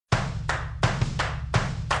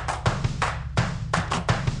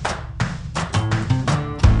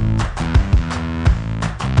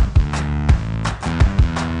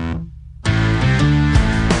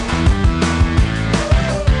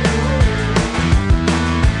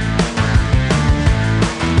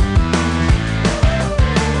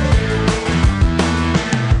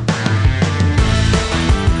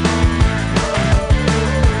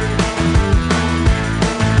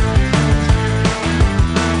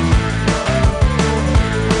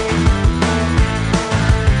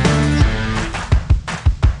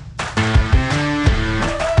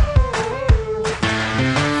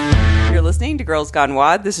Girls Gone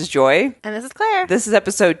WOD. This is Joy. And this is Claire. This is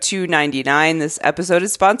episode 299. This episode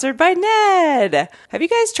is sponsored by Ned. Have you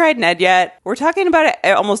guys tried Ned yet? We're talking about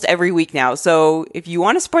it almost every week now. So if you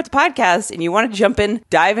want to support the podcast and you want to jump in,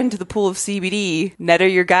 dive into the pool of CBD, Ned are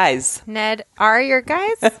your guys. Ned are your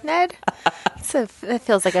guys? Ned? It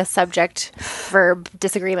feels like a subject-verb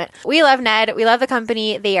disagreement. We love Ned. We love the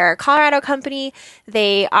company. They are a Colorado company.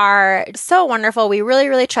 They are so wonderful. We really,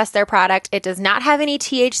 really trust their product. It does not have any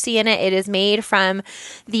THC in it. It is made from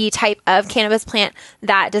the type of cannabis plant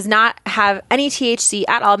that does not have any THC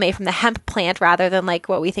at all, made from the hemp plant rather than like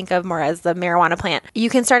what we think of more as the marijuana plant. You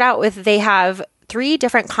can start out with, they have 3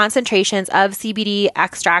 different concentrations of CBD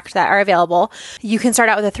extract that are available. You can start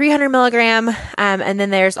out with a 300 milligram, and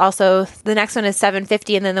then there's also the next one is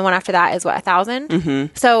 750, and then the one after that is 1,000.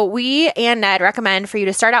 Mm-hmm. So we and Ned recommend for you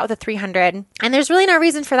to start out with a 300, and there's really no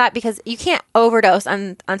reason for that because you can't overdose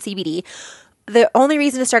on CBD. The only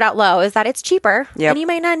reason to start out low is that it's cheaper, and you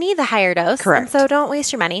might not need the higher dose. Correct. And so don't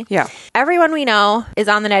waste your money. Yeah. Everyone we know is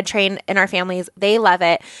on the Ned train in our families. They love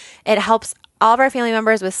it. It helps all of our family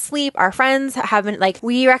members with sleep. Our friends have been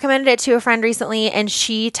we recommended it to a friend recently, and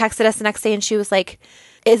she texted us the next day and she was like,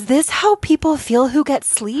 is this how people feel who get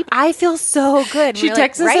sleep? I feel so good. She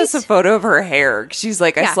texted us a photo of her hair. She's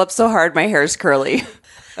like, I slept so hard, my hair's curly.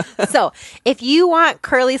 So if you want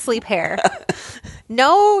curly sleep hair,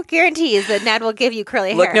 no guarantees that Ned will give you curly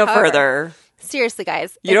hair. Look no further. Seriously,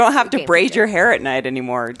 guys. You don't have to braid your hair at night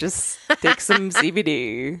anymore. Just take some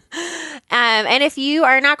CBD. And if you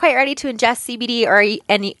are not quite ready to ingest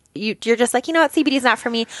CBD you're just like, you know what, CBD is not for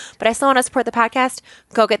me, but I still want to support the podcast,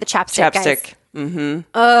 go get the chapstick, guys. Mm-hmm.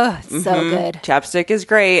 Oh, it's so good. Chapstick is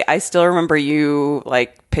great. I still remember you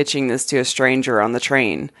pitching this to a stranger on the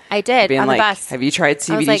train. I did, being on the bus. Have you tried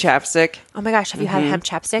CBD chapstick? Oh my gosh, have you had hemp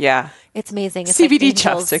chapstick? Yeah. It's amazing. It's CBD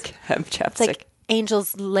chapstick, hemp chapstick. It's like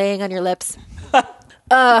angels laying on your lips.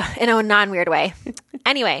 In a non-weird way.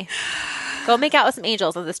 Anyway, go make out with some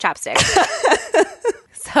angels with this chapstick.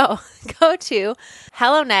 So go to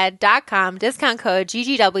helloned.com, discount code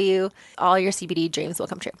GGW. All your CBD dreams will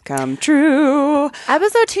come true. Come true.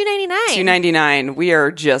 Episode 299. 299. We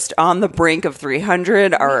are just on the brink of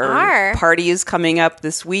 300. Our party is coming up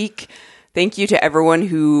this week. Thank you to everyone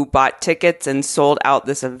who bought tickets and sold out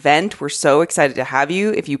this event. We're so excited to have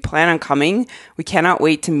you. If you plan on coming, we cannot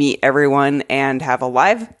wait to meet everyone and have a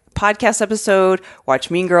live podcast episode, watch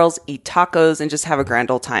Mean Girls, eat tacos, and just have a grand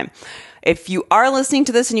old time. If you are listening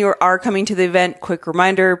to this and you are coming to the event, quick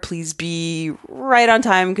reminder, please be right on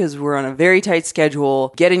time because we're on a very tight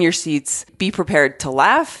schedule. Get in your seats. Be prepared to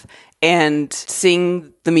laugh and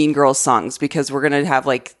sing the Mean Girls songs because we're going to have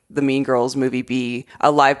the Mean Girls movie be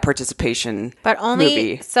a live participation but only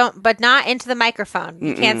movie. But not into the microphone.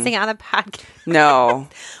 You can't sing on the podcast. No,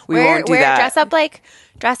 we won't do that. Dress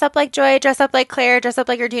up like Joy, dress up like Claire, dress up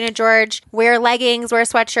like Regina George, wear leggings, wear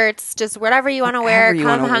sweatshirts, just whatever you want to wear.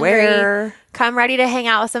 Come hungry. Come ready to hang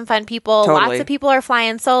out with some fun people. Totally. Lots of people are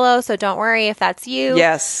flying solo, so don't worry if that's you.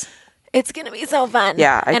 Yes. It's going to be so fun.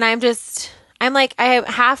 Yeah. I'm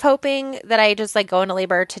half hoping that I just go into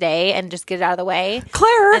labor today and just get it out of the way.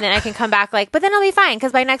 Claire. And then I can come back but then I'll be fine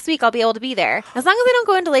because by next week I'll be able to be there. As long as I don't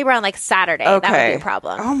go into labor on Saturday, that would be a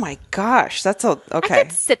problem. Oh my gosh. That's okay. I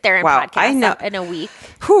could sit there and podcast in a week.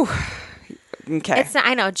 Whew. Okay.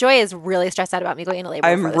 I know. Joy is really stressed out about me going into labor.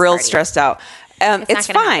 I'm real stressed out. It's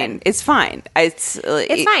fine. It's fine. It's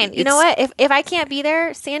fine. You know what? If I can't be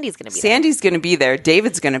there, Sandy's going to be there. Sandy's going to be there.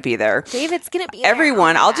 David's going to be there. David's going to be there.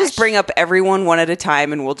 Everyone. I'll just bring up everyone one at a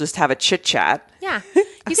time and we'll just have a chit chat. Yeah.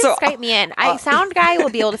 You can Skype me in. Sound guy will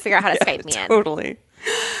be able to figure out how to Skype me in. Totally.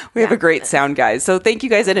 We have a great sound guy. So thank you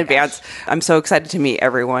guys in advance. I'm so excited to meet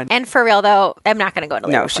everyone. And for real though, I'm not going to go into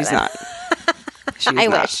labor. No, she's not. I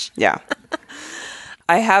wish. Yeah.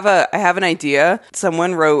 I have an idea.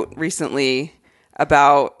 Someone wrote recently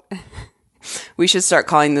about we should start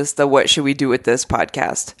calling this the What Should We Do With This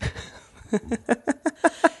podcast.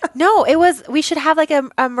 No, we should have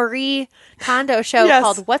a Marie Kondo show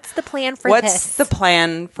called What's the Plan for This? What's the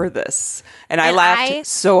plan for this? And I laughed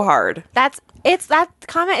so hard. That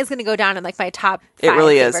comment is going to go down in my top 5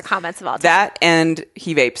 favorite comments of all time. That and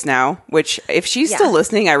he vapes now, which if she's still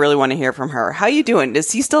listening, I really want to hear from her. How you doing?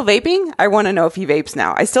 Is he still vaping? I want to know if he vapes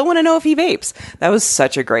now. I still want to know if he vapes. That was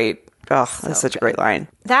such a great, that's such a great line.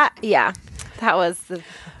 That was the...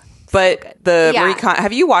 But the Marie Kondo,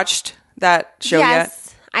 have you watched that show yet?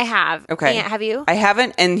 Yes, I have. Okay. Have you? I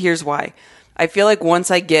haven't, and here's why. I feel like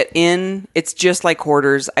once I get in, it's just like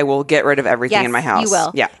Hoarders. I will get rid of everything in my house. You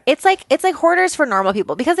will. Yeah. It's like Hoarders for normal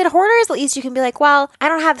people, because at Hoarders, at least you can be like, well, I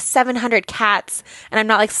don't have 700 cats and I'm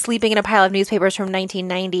not sleeping in a pile of newspapers from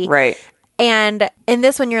 1990. Right. And in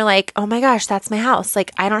this one, you're like, oh my gosh, that's my house.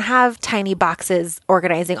 Like, I don't have tiny boxes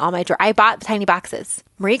organizing all my drawers. I bought tiny boxes.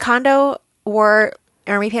 Marie Kondo wore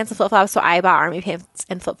army pants and flip-flops, so I bought army pants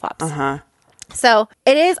and flip-flops. So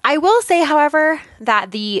it is, I will say, however,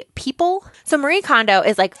 that the people, so Marie Kondo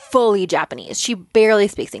is like fully Japanese. She barely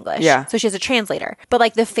speaks English. Yeah. So she has a translator. But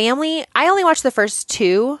like the family, I only watched the first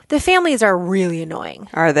 2. The families are really annoying.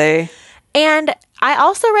 Are they? And I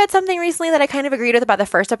also read something recently that I kind of agreed with about the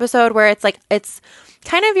first episode, where it's like, it's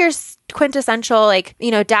kind of your quintessential, like,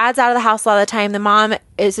 you know, dad's out of the house a lot of the time. The mom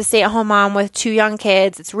is a stay-at-home mom with 2 young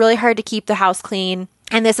kids. It's really hard to keep the house clean.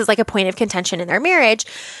 And this is like a point of contention in their marriage.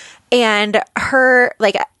 And her,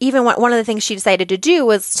 like, even one of the things she decided to do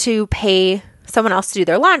was to pay someone else to do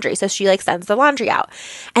their laundry. So she like sends the laundry out.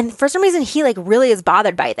 And for some reason, he like really is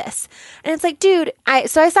bothered by this. And it's like, dude,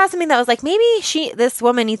 so I saw something that was like, maybe this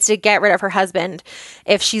woman needs to get rid of her husband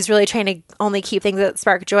if she's really trying to only keep things that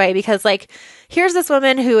spark joy. Because like, here's this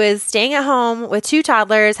woman who is staying at home with 2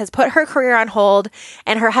 toddlers, has put her career on hold,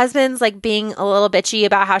 and her husband's like being a little bitchy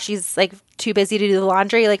about how she's like too busy to do the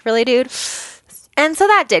laundry. Like, really, dude? And so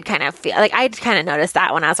that did kind of feel like, I kind of noticed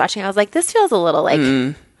that when I was watching. I was like, this feels a little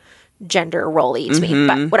like gender role-y to me,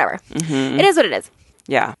 but whatever. It is what it is.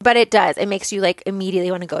 Yeah. But it does. It makes you like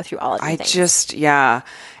immediately want to go through all of these things. Yeah.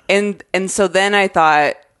 And so then I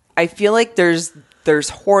thought, I feel like there's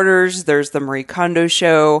hoarders, there's the Marie Kondo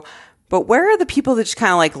show, but where are the people that just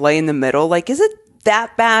kind of like lay in the middle? Like, is it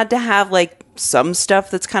that bad to have like some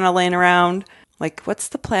stuff that's kind of laying around? Like, what's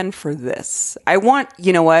the plan for this?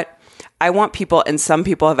 You know what? I want people, and some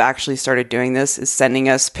people have actually started doing this, is sending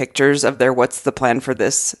us pictures of their what's the plan for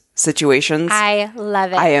this situations. I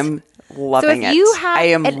love it. I am loving it. I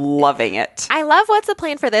am loving it. I love what's the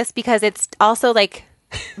plan for this because it's also like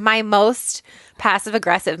my most passive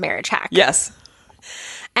aggressive marriage hack. Yes.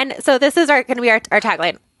 And so this is going to be our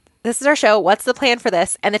tagline. This is our show. What's the plan for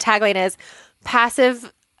this? And the tagline is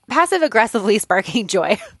passive aggressively sparking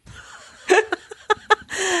joy.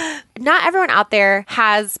 Not everyone out there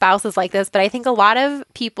has spouses like this, but I think a lot of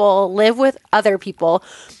people live with other people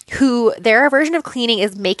who their version of cleaning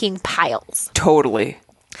is making piles. Totally.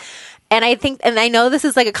 And I know this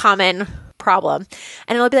is like a common problem.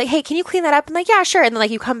 And they'll be like, hey, can you clean that up? I'm like, yeah, sure. And then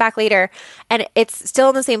like you come back later and it's still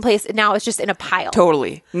in the same place. Now it's just in a pile.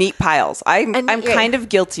 Totally. Neat piles. I'm kind of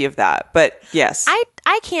guilty of that, but yes.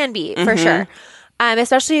 I can be for sure.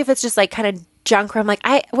 Especially if it's just like kind of junk where I'm like,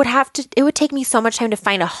 it would take me so much time to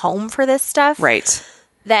find a home for this stuff. Right.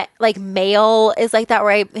 That like mail is like that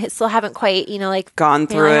where I still haven't quite, like gone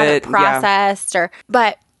through it, processed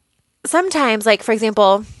but sometimes like, for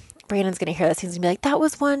example, Brandon's going to hear this. He's going to be like, that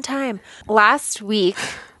was one time. Last week,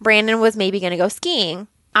 Brandon was maybe going to go skiing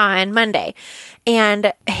on Monday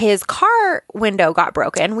and his car window got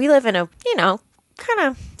broken. We live in a, kind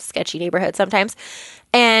of sketchy neighborhood sometimes.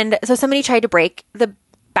 And so somebody tried to break the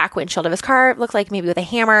back windshield of his car, looked like maybe with a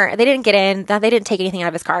hammer. They didn't get in. They didn't take anything out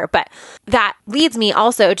of his car. But that leads me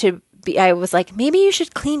also to I was like, maybe you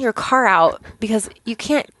should clean your car out because you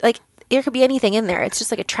can't, like, there could be anything in there. It's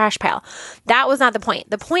just like a trash pile. That was not the point.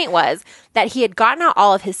 The point was that he had gotten out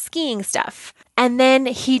all of his skiing stuff and then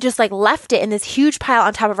he just like left it in this huge pile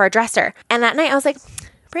on top of our dresser. And that night I was like,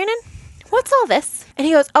 Brandon, what's all this? And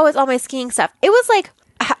he goes, oh, it's all my skiing stuff. It was like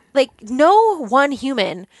no one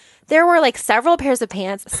human. There were like several pairs of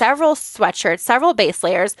pants, several sweatshirts, several base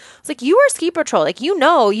layers. It's like, you are ski patrol. Like, you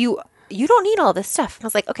don't need all this stuff. And I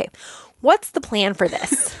was like, okay, what's the plan for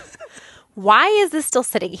this? Why is this still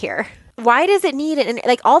sitting here? Why does it need it? And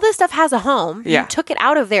like all this stuff has a home. Yeah. You took it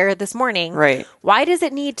out of there this morning. Right. Why does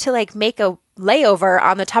it need to like make a layover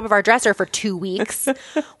on the top of our dresser for 2 weeks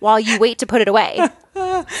while you wait to put it away?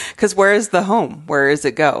 Because where is the home? Where does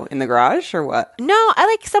it go? In the garage or what? No, I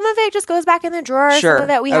like some of it just goes back in the drawer. Sure. Some of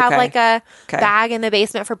it we have like a bag in the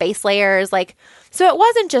basement for base layers. Like, so it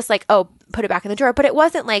wasn't just like, oh, put it back in the drawer, but it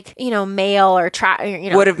wasn't like, mail or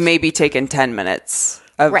would have maybe taken 10 minutes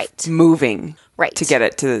of moving to get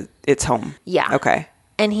it to its home. Yeah. Okay.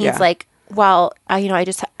 And he's like, well, I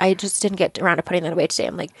just didn't get around to putting that away today.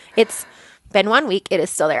 I'm like, it's been 1 week. It is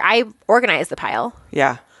still there. I organized the pile.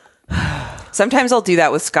 Yeah. Sometimes I'll do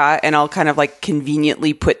that with Scott and I'll kind of like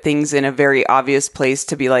conveniently put things in a very obvious place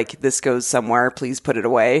to be like, this goes somewhere, please put it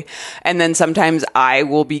away. And then sometimes I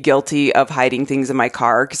will be guilty of hiding things in my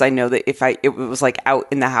car because I know that if it was like out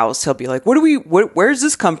in the house, he'll be like, where's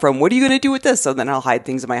this come from? What are you going to do with this? So then I'll hide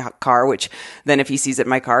things in my car, which then if he sees it in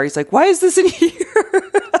my car, he's like, why is this in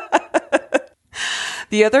here?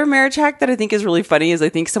 The other marriage hack that I think is really funny is I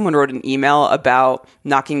think someone wrote an email about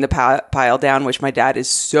knocking the pile down, which my dad is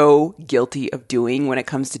so guilty of doing when it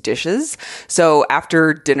comes to dishes. So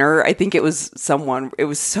after dinner, I think it was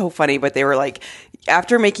so funny, but they were like,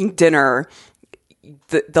 after making dinner,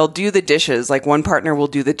 they'll do the dishes. Like one partner will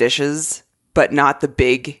do the dishes, but not the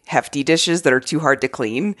big hefty dishes that are too hard to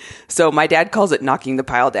clean. So my dad calls it knocking the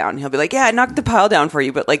pile down. He'll be like, yeah, I knocked the pile down for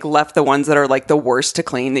you, but like left the ones that are like the worst to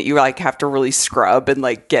clean that you like have to really scrub and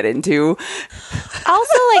like get into.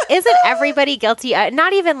 Also, like, isn't everybody guilty?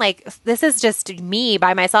 Not even like, this is just me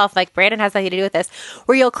by myself. Like Brandon has nothing to do with this,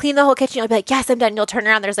 where you'll clean the whole kitchen. You'll be like, yes, I'm done. You'll turn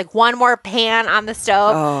around. There's like one more pan on the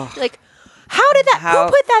stove. You're like, who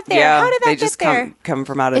put that there? Yeah, How did that they get just there? come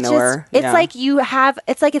from out of nowhere. It's like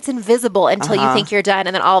it's like it's invisible until you think you're done.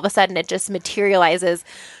 And then all of a sudden it just materializes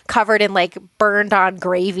covered in like burned on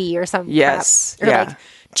gravy or something. Yes. Or like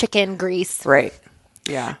chicken grease. Right.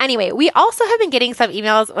 Yeah. Anyway, we also have been getting some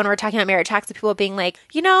emails when we're talking about marriage hacks of people being like,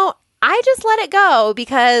 I just let it go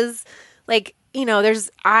because like,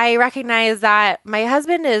 I recognize that my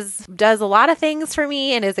husband does a lot of things for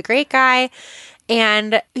me and is a great guy.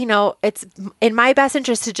 And, it's in my best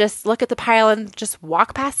interest to just look at the pile and just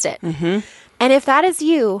walk past it. Mm-hmm. And if that is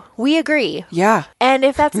you, we agree. Yeah. And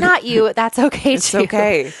if that's not you, that's okay it's too. It's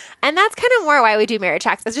okay. And that's kind of more why we do marriage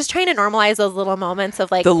hacks. It's just trying to normalize those little moments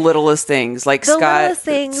of like the littlest things. Like Scott yes.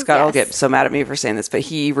 will get so mad at me for saying this, but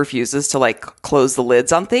he refuses to like close the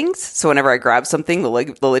lids on things. So whenever I grab something,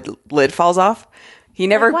 the lid falls off. He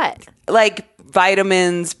never like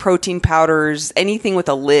vitamins, protein powders, anything with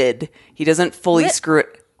a lid. He doesn't fully screw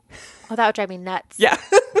it. Oh, that would drive me nuts. Yeah.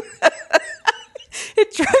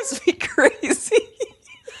 It drives me crazy.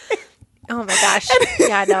 Oh my gosh.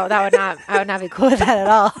 Yeah, no, I would not be cool with that at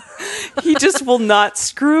all. He just will not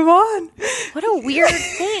screw them on. What a weird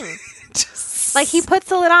thing. Like he puts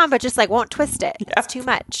the lid on, but just like won't twist it. Yep. It's too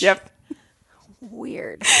much. Yep.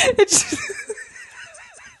 Weird. This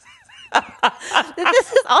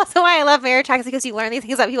is also why I love marriage hacks, because you learn these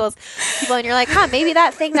things about people and you're like, maybe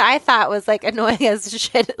that thing that I thought was like annoying as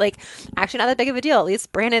shit, like actually not that big of a deal. At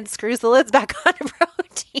least Brandon screws the lids back on to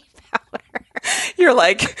protein powder. You're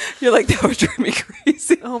like that would drive me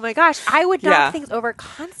crazy. Oh my gosh, I would knock things over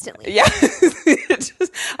constantly. Yeah.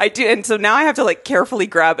 I do, and so now I have to like carefully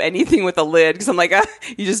grab anything with a lid because I'm like,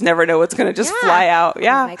 you just never know what's gonna just fly out.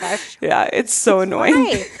 Yeah. Oh my gosh. Yeah, it's so annoying.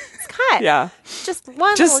 Why? Cut. Yeah. Just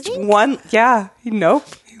one. Yeah. Nope.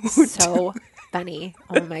 So funny.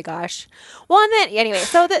 Oh my gosh. Well, and then anyway,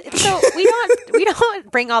 so we don't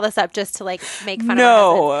bring all this up just to like make fun of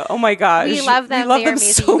our oh my gosh. We love them. They are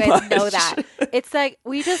amazing. So you guys much. know that. It's like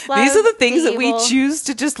we just love these are the things that we choose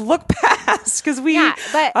to just look past because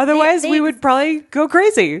otherwise we would probably go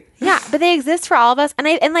crazy. Yeah, but they exist for all of us.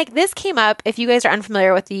 And like this came up, if you guys are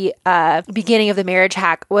unfamiliar with the beginning of the marriage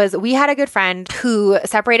hack, was we had a good friend who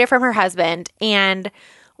separated from her husband, and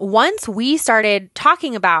once we started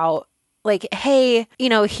talking about like, hey,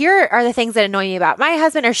 here are the things that annoy me about my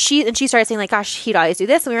husband, and she started saying like, gosh, he'd always do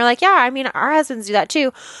this. And we were like, yeah, I mean, our husbands do that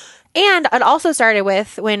too. And it also started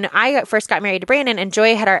with when I first got married to Brandon, and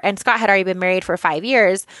and Scott had already been married for 5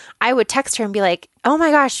 years. I would text her and be like, oh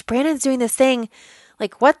my gosh, Brandon's doing this thing.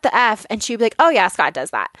 Like, what the F? And she'd be like, oh yeah, Scott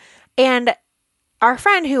does that. And our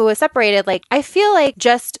friend who was separated, like, I feel like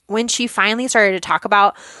just when she finally started to talk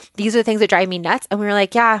about these are the things that drive me nuts, and we were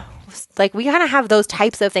like, yeah, like we kind of have those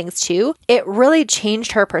types of things too. It really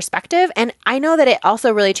changed her perspective. And I know that it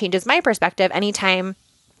also really changes my perspective anytime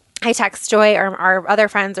I text Joy or our other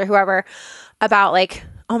friends or whoever about like,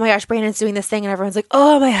 oh my gosh, Brandon's doing this thing, and everyone's like,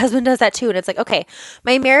 oh, my husband does that too. And it's like, okay,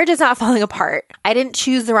 my marriage is not falling apart. I didn't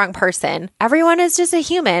choose the wrong person. Everyone is just a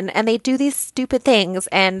human, and they do these stupid things,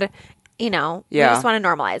 and we just want to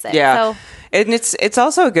normalize it. Yeah. So, and it's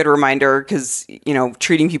also a good reminder because,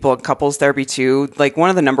 treating people in couples therapy too, like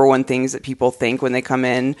one of the number one things that people think when they come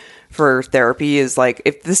in for therapy is like,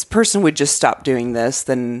 if this person would just stop doing this,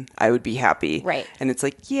 then I would be happy. Right. And it's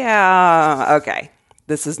like, yeah, okay.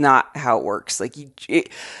 This is not how it works. Like,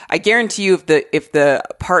 I guarantee you, if the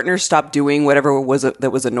partner stopped doing whatever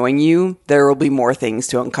that was annoying you, there will be more things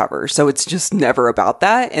to uncover. So it's just never about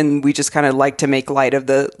that, and we just kind of like to make light of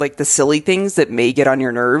the silly things that may get on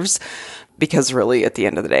your nerves. Because really, at the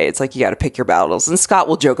end of the day, it's like you got to pick your battles. And Scott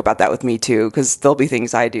will joke about that with me too, because there'll be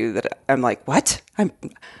things I do that I'm like, what?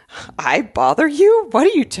 I bother you? What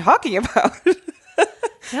are you talking about?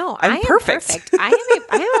 No, I am perfect. I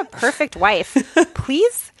am a perfect wife.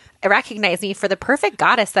 Please recognize me for the perfect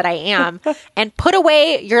goddess that I am, and put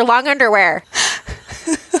away your long underwear.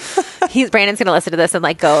 Brandon's going to listen to this and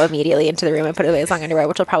like go immediately into the room and put away his long underwear,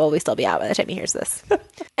 which will probably still be out by the time he hears this.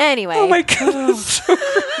 Anyway. Oh my God.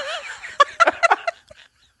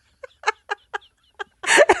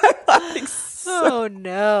 Oh,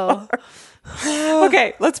 no.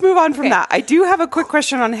 Okay, let's move on from that. I do have a quick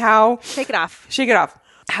question on how... Shake it off.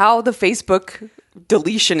 How the Facebook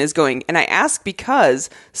deletion is going. And I ask because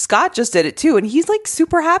Scott just did it too, and he's like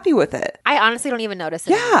super happy with it. I honestly don't even notice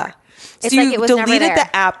it anymore. Yeah. It's so like you it was never deleted there.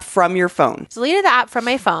 the app from your phone. Deleted the app from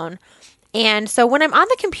my phone. And so when I'm on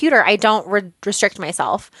the computer, I don't restrict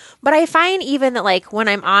myself. But I find even that like when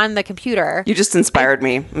I'm on the computer... You just inspired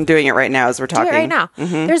me. I'm doing it right now as we're talking. Do it right now.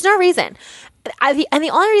 Mm-hmm. There's no reason. And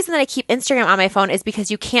the only reason that I keep Instagram on my phone is because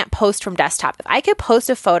you can't post from desktop. If I could post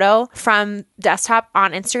a photo from desktop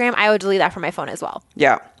on Instagram, I would delete that from my phone as well.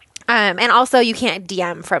 Yeah. And also you can't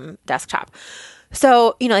DM from desktop.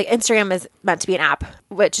 So, like Instagram is meant to be an app,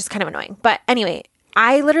 which is kind of annoying. But anyway,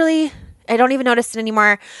 I don't even notice it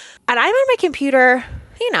anymore. And I'm on my computer,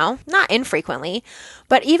 not infrequently,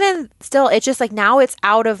 but even still, it's just like now it's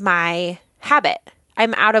out of my habit.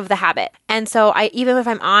 I'm out of the habit. And so even if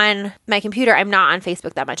I'm on my computer, I'm not on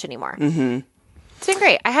Facebook that much anymore. Mm-hmm. It's been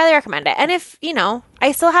great. I highly recommend it. And if,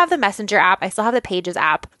 I still have the Messenger app, I still have the Pages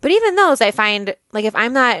app, but even those I find like if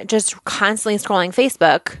I'm not just constantly scrolling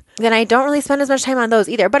Facebook, then I don't really spend as much time on those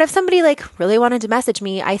either. But if somebody like really wanted to message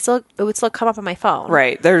me, it would still come up on my phone.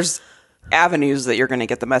 Right. There's avenues that you're going to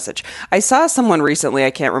get the message. I saw someone recently,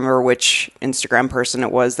 I can't remember which Instagram person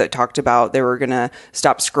it was, that talked about they were going to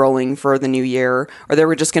stop scrolling for the new year, or they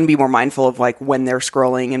were just going to be more mindful of like when they're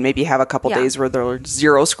scrolling and maybe have a couple days where they're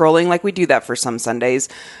zero scrolling. Like we do that for some Sundays.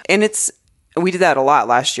 And we did that a lot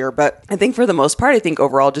last year, but I think for the most part, I think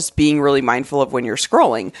overall just being really mindful of when you're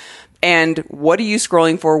scrolling. And what are you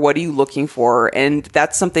scrolling for? What are you looking for? And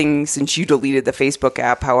that's something, since you deleted the Facebook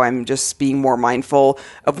app, how I'm just being more mindful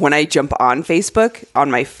of when I jump on Facebook on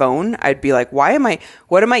my phone. I'd be like, what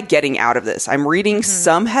am I getting out of this? I'm reading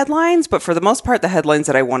some headlines, but for the most part, the headlines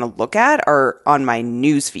that I want to look at are on my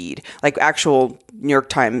news feed, like actual New York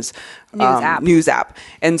Times news app.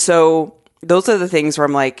 And so those are the things where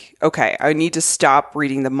I'm like, okay, I need to stop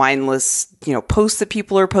reading the mindless, posts that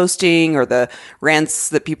people are posting or the rants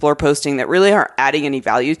that people are posting that really aren't adding any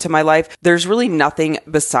value to my life. There's really nothing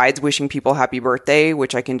besides wishing people happy birthday,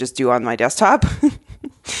 which I can just do on my desktop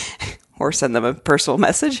or send them a personal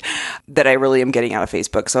message, that I really am getting out of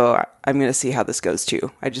Facebook. So I'm going to see how this goes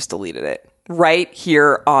too. I just deleted it right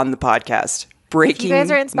here on the podcast. Breaking If you guys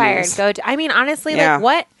are inspired, news. Honestly,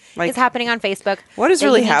 what is happening on Facebook? What is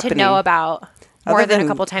really happening? To know about more than a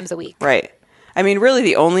couple times a week. Right. I mean, really,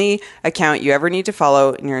 the only account you ever need to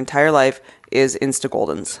follow in your entire life is Insta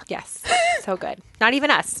Goldens. Yes. So good. Not even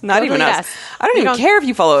us. Not even us. I don't even care if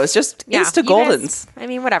you follow us. Just Insta Goldens.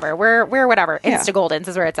 Whatever. We're whatever. Insta Goldens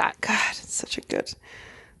is where it's at. God, it's such a good.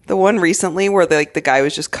 The one recently where the guy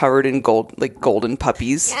was just covered in golden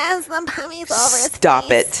puppies. Yes, the puppies all over his Stop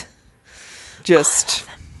face. it. Just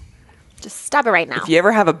stop it right now. If you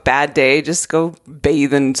ever have a bad day, just go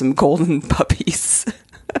bathe in some golden puppies.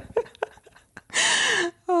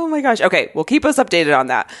 Oh my gosh. Okay, well, keep us updated on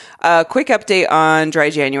that. Quick update on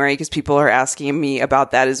Dry January, because people are asking me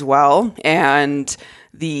about that as well. And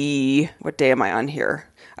what day am I on here?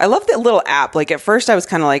 I love the little app. Like at first I was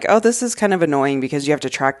kind of like, oh, this is kind of annoying because you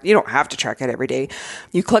don't have to track it every day.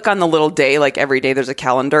 You click on the little day, like every day there's a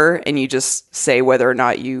calendar, and you just say whether or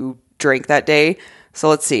not you drank that day. So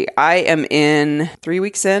let's see. I am in 3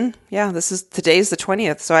 weeks in. Yeah, today's the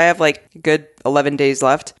 20th. So I have like a good 11 days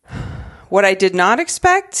left. What I did not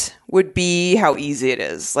expect would be how easy it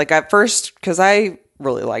is. Like at first, because I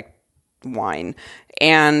really like wine,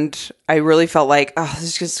 and I really felt like, oh, this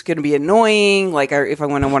is just going to be annoying. Like if I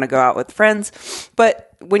want to go out with friends.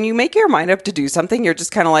 But when you make your mind up to do something, you're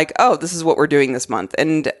just kind of like, oh, this is what we're doing this month.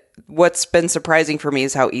 And what's been surprising for me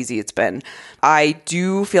is how easy it's been. I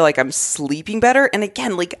do feel like I'm sleeping better. And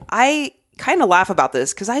again, like I kind of laugh about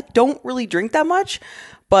this because I don't really drink that much,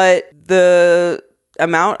 but the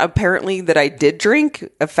amount apparently that I did drink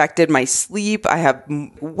affected my sleep. I have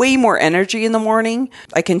way more energy in the morning.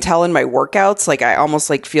 I can tell in my workouts, like I almost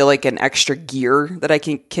like feel like an extra gear that I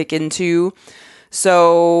can kick into.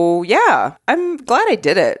 So yeah, I'm glad I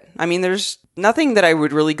did it. I mean, there's nothing that I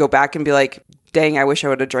would really go back and be like, dang, I wish I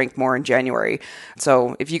would have drank more in January.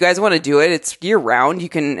 So if you guys want to do it, it's year round. You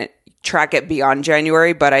can track it beyond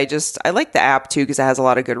January, but I like the app too because it has a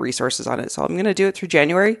lot of good resources on it. So I'm going to do it through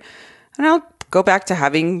January, and I'll go back to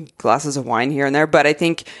having glasses of wine here and there. But I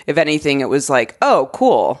think if anything, it was like, oh,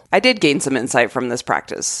 cool. I did gain some insight from this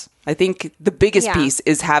practice. I think the biggest piece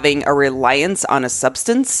is having a reliance on a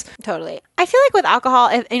substance. Totally. I feel like with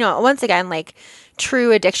alcohol, once again, like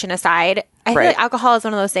true addiction aside, I feel like alcohol is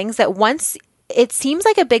one of those things that once it seems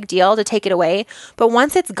like a big deal to take it away, but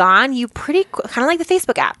once it's gone, you kind of like the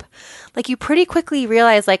Facebook app. Like you pretty quickly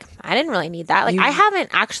realize like, I didn't really need that. Like I haven't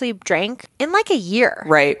actually drank in like a year.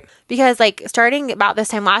 Right. Because like starting about this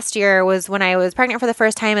time last year was when I was pregnant for the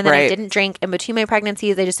first time, and then I Right. didn't drink in between my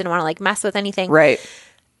pregnancies. I just didn't want to like mess with anything. Right.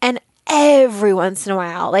 And every once in a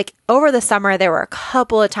while, like over the summer, there were a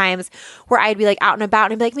couple of times where I'd be like out and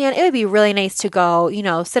about and I'd be like, man, it would be really nice to go,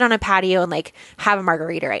 sit on a patio and like have a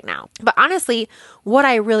margarita right now. But honestly, what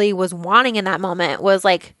I really was wanting in that moment was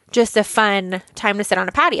like just a fun time to sit on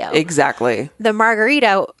a patio. Exactly. The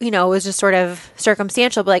margarita, was just sort of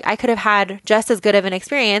circumstantial, but like I could have had just as good of an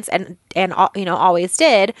experience and always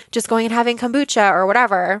did, just going and having kombucha or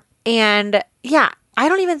whatever. And yeah, I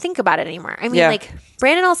don't even think about it anymore. I mean, like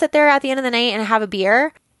Brandon will sit there at the end of the night and have a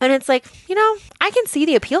beer. And it's like, I can see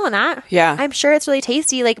the appeal in that. Yeah. I'm sure it's really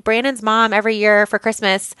tasty. Like Brandon's mom every year for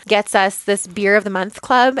Christmas gets us this beer of the month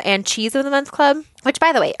club and cheese of the month club, which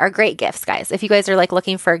by the way are great gifts, guys. If you guys are like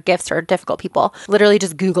looking for gifts for difficult people, literally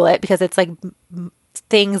just Google it because it's like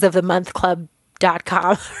things of the month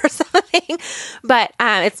club.com or something, but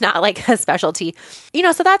it's not like a specialty,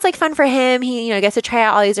 so that's like fun for him. He, gets to try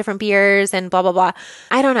out all these different beers and blah, blah, blah.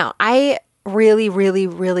 I don't know. I really, really,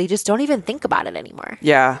 really just don't even think about it anymore.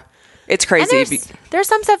 Yeah. It's crazy. And there's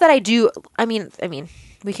some stuff that I do. I mean,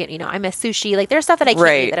 we can, I miss sushi. Like there's stuff that I can't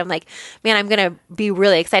eat that I'm like, man, I'm going to be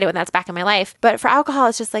really excited when that's back in my life. But for alcohol,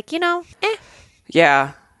 it's just like,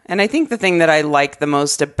 Yeah. And I think the thing that I like the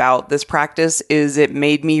most about this practice is it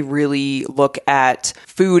made me really look at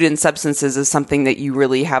food and substances as something that you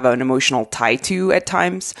really have an emotional tie to at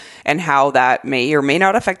times, and how that may or may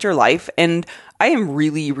not affect your life. And I am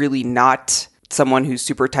really, really not someone who's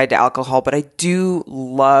super tied to alcohol, but I do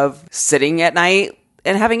love sitting at night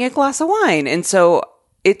and having a glass of wine. And so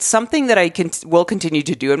it's something that I will continue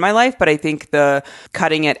to do in my life, but I think the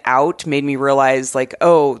cutting it out made me realize like,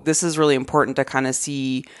 oh, this is really important to kind of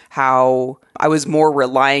see how I was more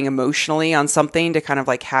relying emotionally on something to kind of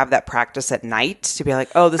like have that practice at night to be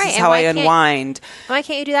like, oh, this is how I unwind. Why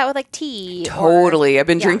can't you do that with like tea? Totally. I've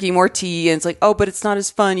been drinking more tea and it's like, oh, but it's not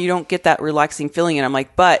as fun. You don't get that relaxing feeling. And I'm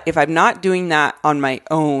like, but if I'm not doing that on my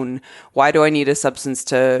own, why do I need a substance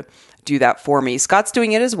to do that for me? Scott's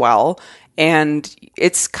doing it as well. And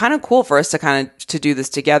it's kind of cool for us to do this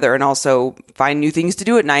together and also find new things to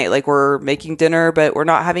do at night. Like we're making dinner, but we're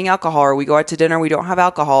not having alcohol, or we go out to dinner, we don't have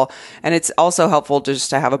alcohol. And it's also helpful just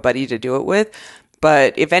to have a buddy to do it with.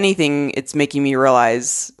 But if anything, it's making me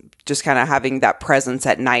realize just kind of having that presence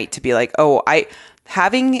at night to be like, oh,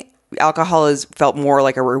 having alcohol has felt more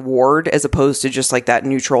like a reward as opposed to just like that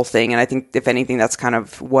neutral thing. And I think if anything, that's kind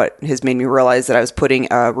of what has made me realize that I was putting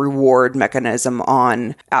a reward mechanism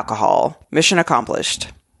on alcohol. Mission accomplished.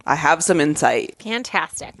 I have some insight.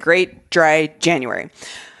 Fantastic. Great dry January.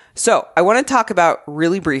 So I want to talk about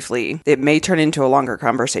really briefly, it may turn into a longer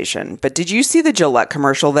conversation, but did you see the Gillette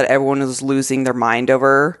commercial that everyone was losing their mind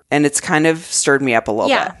over? And it's kind of stirred me up a little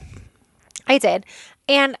bit. I did.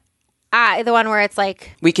 And the one where it's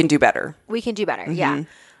like, we can do better. We can do better. Mm-hmm. Yeah.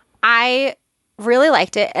 I really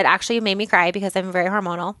liked it. It actually made me cry because I'm very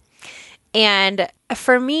hormonal. And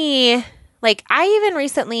for me, like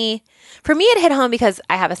for me, it hit home because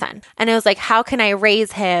I have a son. And it was like, how can I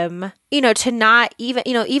raise him, to not even,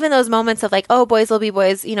 even those moments of like, oh, boys will be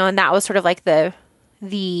boys, and that was sort of like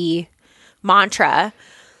the mantra.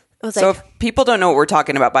 So if people don't know what we're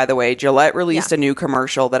talking about, by the way, Gillette released a new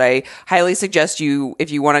commercial that I highly suggest you,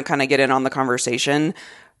 if you want to kind of get in on the conversation,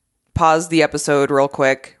 pause the episode real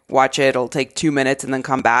quick, watch it. It'll take 2 minutes and then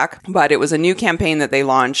come back. But it was a new campaign that they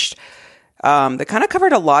launched that kind of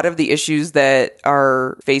covered a lot of the issues that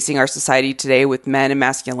are facing our society today with men and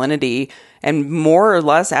masculinity, and more or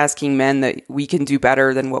less asking men that we can do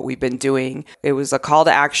better than what we've been doing. It was a call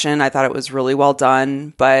to action. I thought it was really well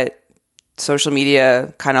done, but social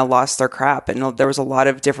media kind of lost their crap and there was a lot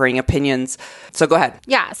of differing opinions. So go ahead.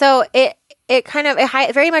 Yeah. So it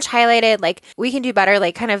very much highlighted like we can do better,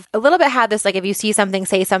 like kind of a little bit had this like if you see something,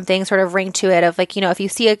 say something sort of ring to it of like, if you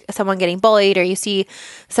see someone getting bullied or you see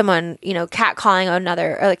someone, catcalling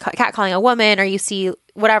another or like catcalling a woman or you see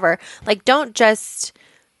whatever, like don't just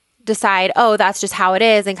decide, oh, that's just how it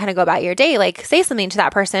is and kind of go about your day. Like say something to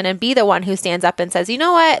that person and be the one who stands up and says, you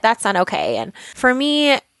know what, that's not okay. And for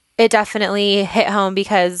me, it definitely hit home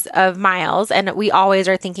because of Miles. And we always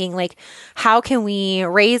are thinking like, how can we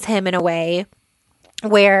raise him in a way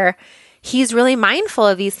where he's really mindful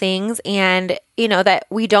of these things and, that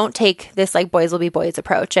we don't take this like boys will be boys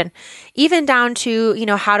approach. And even down to,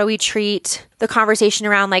 how do we treat the conversation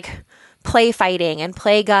around like play fighting and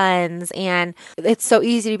play guns. And it's so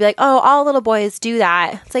easy to be like, oh, all little boys do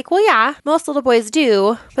that. It's like, well, yeah, most little boys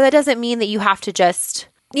do, but that doesn't mean that you have to just,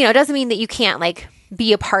 it doesn't mean that you can't like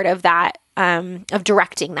be a part of that, of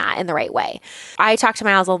directing that in the right way. I talk to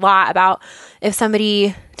Miles a lot about if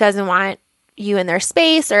somebody doesn't want you in their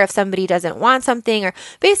space, or if somebody doesn't want something, or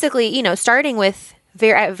basically, starting with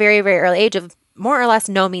at very, very early age of more or less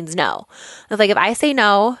no means no. It's like, if I say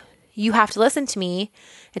no, you have to listen to me.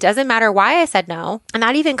 It doesn't matter why I said no. And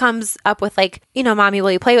that even comes up with like, mommy,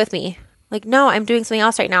 will you play with me? Like, no, I'm doing something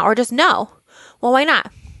else right now. Or just no. Well, why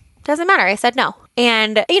not? Doesn't matter. I said no.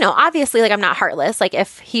 And, obviously, like, I'm not heartless. Like,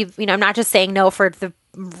 if he, I'm not just saying no for the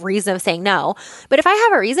reason of saying no. But if I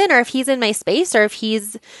have a reason, or if he's in my space, or if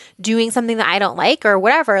he's doing something that I don't like or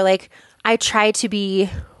whatever, like, I try to be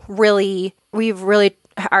we really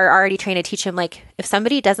are already trying to teach him, like, if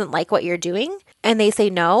somebody doesn't like what you're doing and they say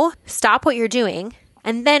no, stop what you're doing.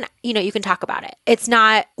 And then, you can talk about it. It's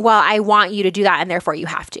not, well, I want you to do that and therefore you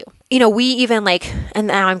have to. We even like, and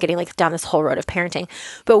now I'm getting like down this whole road of parenting,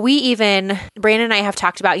 but Brandon and I have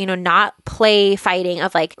talked about, not play fighting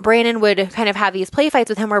of like, Brandon would kind of have these play fights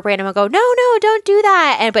with him where Brandon would go, no, don't do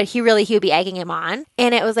that. But he would be egging him on.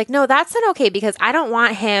 And it was like, no, that's not okay, because I don't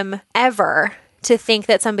want him ever to think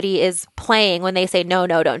that somebody is playing when they say, no,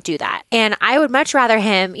 don't do that. And I would much rather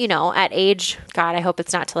him, at age, God, I hope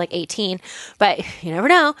it's not to like 18, but you never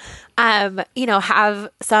know, have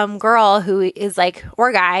some girl who is like,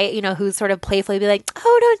 or guy, who's sort of playfully be like,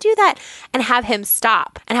 oh, don't do that. And have him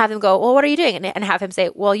stop and have him go, well, what are you doing? And have him say,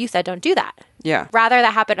 well, you said don't do that. Yeah. Rather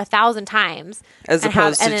that happen 1,000 times. As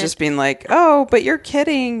opposed to just being like, oh, but you're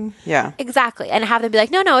kidding. Yeah. Exactly. And have them be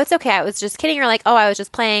like, no, it's okay. I was just kidding. Or like, oh, I was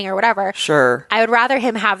just playing or whatever. Sure. I would rather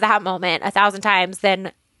him have that moment 1,000 times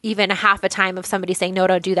than even half a time of somebody saying, no,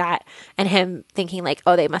 don't do that. And him thinking like,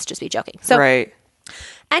 oh, they must just be joking. So right.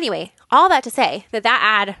 Anyway, all that to say that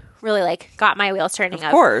ad really like got my wheels turning.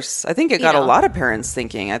 Of course. I think it got a lot of parents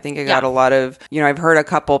thinking. I think it got a lot of, I've heard a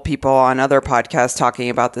couple people on other podcasts talking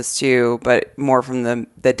about this too, but more from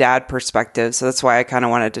the dad perspective. So that's why I kind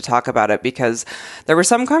of wanted to talk about it, because there were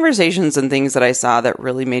some conversations and things that I saw that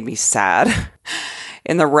really made me sad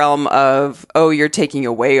in the realm of, oh, you're taking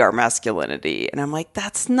away our masculinity. And I'm like,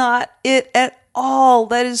 that's not it at all.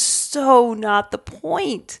 That is so not the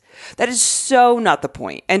point. That is so not the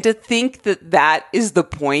point. And to think that that is the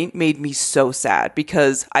point made me so sad,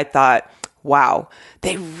 because I thought, wow,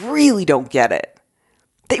 they really don't get it.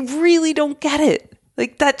 They really don't get it.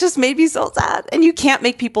 Like, that just made me so sad. And you can't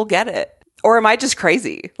make people get it. Or am I just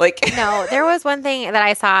crazy? Like, no, there was one thing that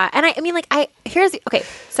I saw, and I mean, like, okay,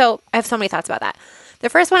 so I have so many thoughts about that. The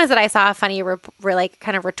first one is that I saw a funny, like,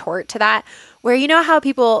 kind of retort to that, where you know how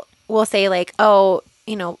people will say like, oh,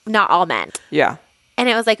 not all men. Yeah. And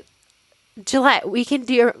it was like, Gillette, we can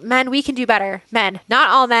do better. Men, not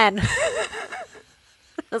all men. I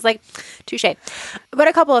was like, touche. But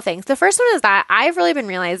a couple of things. The first one is that I've really been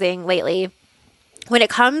realizing lately, when it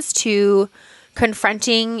comes to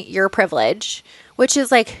confronting your privilege, which is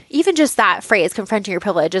like, even just that phrase, confronting your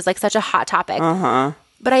privilege, is like such a hot topic. Uh-huh.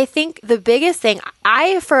 But I think the biggest thing,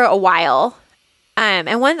 for a while,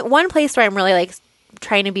 and one place where I'm really like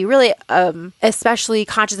trying to be really especially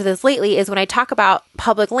conscious of this lately is when I talk about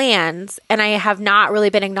public lands, and I have not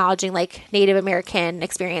really been acknowledging like Native American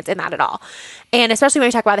experience in that at all. And especially when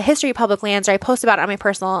I talk about the history of public lands, or I post about it on my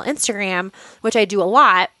personal Instagram, which I do a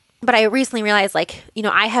lot. But I recently realized like,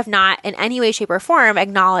 I have not in any way, shape, or form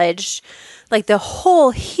acknowledged like the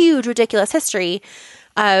whole huge, ridiculous history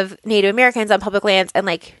of Native Americans on public lands, and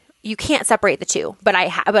like, you can't separate the two, but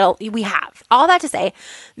we have. All that to say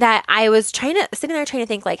that I was sitting there trying to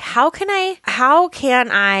think like, how can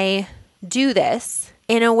I do this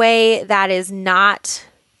in a way that is not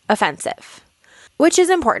offensive? Which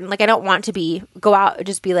is important. Like, I don't want to go out and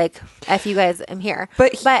just be like, F you guys, I'm here.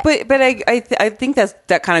 But I think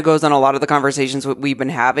that kind of goes on a lot of the conversations we've been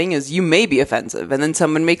having, is you may be offensive, and then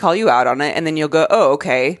someone may call you out on it, and then you'll go, oh,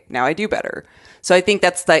 okay, now I do better. So I think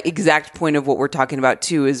that's the exact point of what we're talking about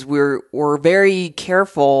too, is we're very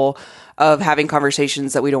careful of having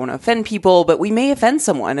conversations that we don't want to offend people, but we may offend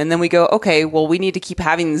someone. And then we go, okay, well, we need to keep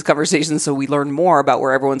having these conversations so we learn more about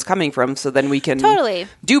where everyone's coming from, so then we can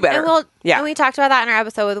do better. And we talked about that in our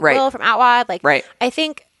episode with Will from Outwad. Like, I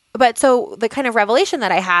think, but so the kind of revelation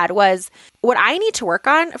that I had was what I need to work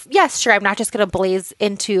on. Yes, sure, I'm not just going to blaze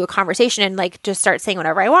into a conversation and like just start saying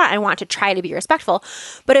whatever I want. I want to try to be respectful.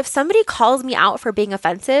 But if somebody calls me out for being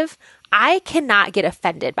offensive, I cannot get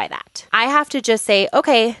offended by that. I have to just say,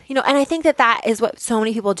 okay, and I think that is what so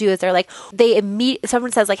many people do, is they're like,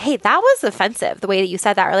 someone says like, hey, that was offensive, the way that you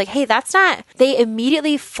said that, or like, hey, that's not, they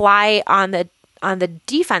immediately fly on on the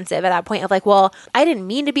defensive at that point of like, well, I didn't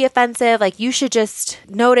mean to be offensive. Like, you should just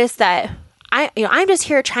notice that I'm just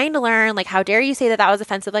here trying to learn. Like, how dare you say that was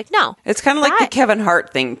offensive? Like, no. It's kind of like the Kevin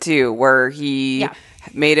Hart thing too, where he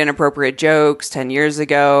made inappropriate jokes 10 years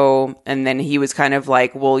ago. And then he was kind of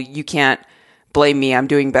like, well, you can't blame me. I'm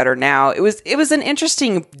doing better now. It was an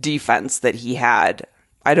interesting defense that he had.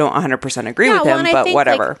 I don't 100% agree with him, but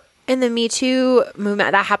whatever. Like, in the Me Too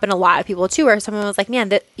movement, that happened a lot of people too, where someone was like, man,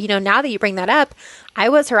 that, now that you bring that up, I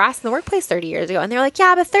was harassed in the workplace 30 years ago. And they're like,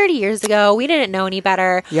 yeah, but 30 years ago, we didn't know any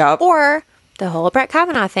better. Yep. Or the whole Brett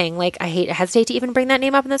Kavanaugh thing. Like, I hesitate to even bring that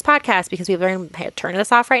name up in this podcast because we've learned, hey, turn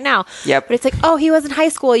this off right now. Yep. But it's like, oh, he was in high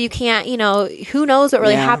school. You can't, who knows what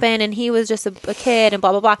really happened. And he was just a kid and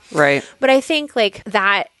blah, blah, blah. Right. But I think like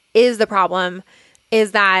that is the problem,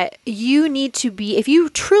 is that you need to be, if you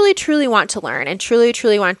truly, truly want to learn and truly,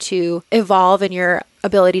 truly want to evolve in your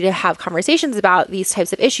ability to have conversations about these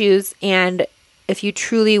types of issues, and if you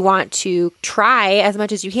truly want to try as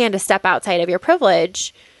much as you can to step outside of your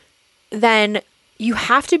privilege, then you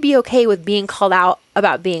have to be okay with being called out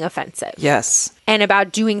about being offensive. Yes. And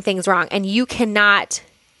about doing things wrong. And you cannot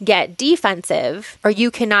get defensive or you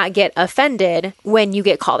cannot get offended when you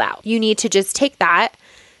get called out. You need to just take that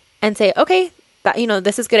and say, okay, that,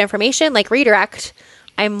 this is good information, like redirect.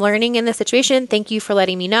 I'm learning in this situation. Thank you for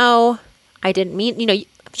letting me know. I didn't mean,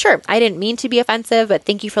 sure, I didn't mean to be offensive, but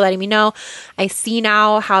thank you for letting me know. I see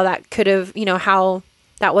now how that could have, how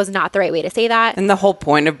that was not the right way to say that. And the whole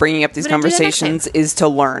point of bringing up these conversations is to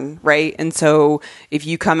learn, right? And so if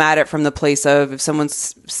you come at it from the place of, if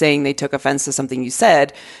someone's saying they took offense to something you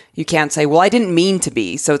said, you can't say, well, I didn't mean to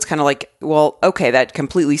be. So it's kind of like, well, okay, that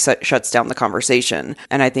completely shuts down the conversation.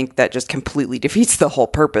 And I think that just completely defeats the whole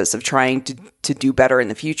purpose of trying to do better in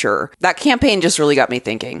the future. That campaign just really got me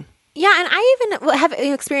thinking. Yeah, and I even have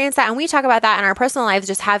experienced that, and we talk about that in our personal lives,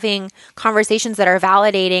 just having conversations that are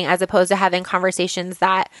validating as opposed to having conversations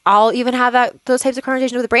that I'll even have those types of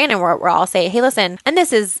conversations with Brandon where I'll say, hey, listen, and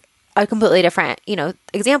this is a completely different,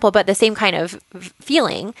 example, but the same kind of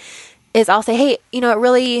feeling is I'll say, hey, it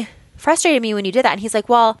really frustrated me when you did that. And he's like,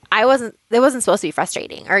 well, it wasn't supposed to be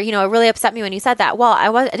frustrating, or, it really upset me when you said that. Well,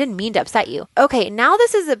 I didn't mean to upset you. Okay, now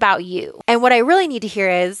this is about you. And what I really need to hear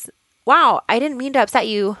is, wow, I didn't mean to upset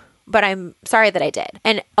you, but I'm sorry that I did,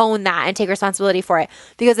 and own that and take responsibility for it.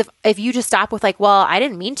 Because if you just stop with like, well, I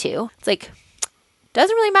didn't mean to, it's like,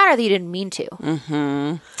 doesn't really matter that you didn't mean to.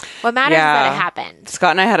 Mm-hmm. What matters is that it happened.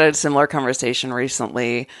 Scott and I had a similar conversation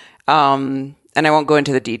recently. And I won't go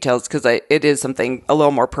into the details because it is something a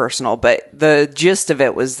little more personal, but the gist of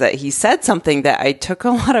it was that he said something that I took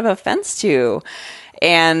a lot of offense to.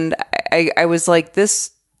 And I was like,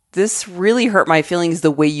 this really hurt my feelings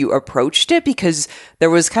the way you approached it, because there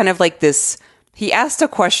was kind of like this, he asked a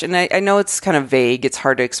question. I know it's kind of vague. It's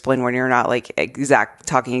hard to explain when you're not like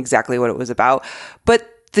talking exactly what it was about. But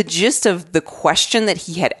the gist of the question that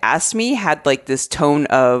he had asked me had like this tone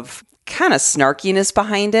of kind of snarkiness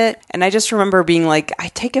behind it. And I just remember being like, I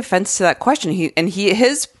take offense to that question.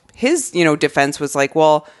 His defense was like,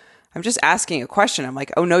 well, I'm just asking a question. I'm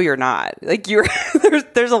like, oh, no, you're not. Like,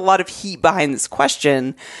 there's a lot of heat behind this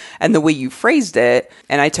question and the way you phrased it.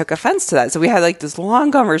 And I took offense to that. So we had like this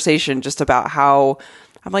long conversation just about how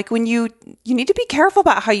I'm like, when you need to be careful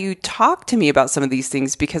about how you talk to me about some of these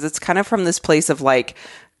things, because it's kind of from this place of like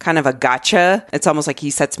kind of a gotcha. It's almost like he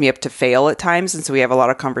sets me up to fail at times. And so we have a lot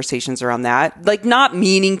of conversations around that, like not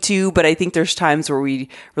meaning to, but I think there's times where we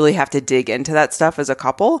really have to dig into that stuff as a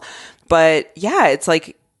couple. But yeah, it's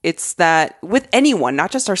like, it's that with anyone, not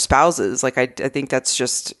just our spouses. Like, I think that's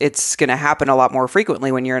just, it's going to happen a lot more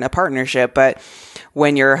frequently when you're in a partnership. But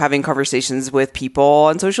when you're having conversations with people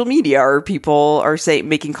on social media, or people are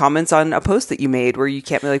making comments on a post that you made where you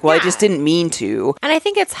can't be like, well, I just didn't mean to. And I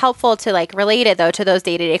think it's helpful to like relate it though to those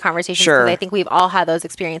day-to-day conversations. Sure. Because I think we've all had those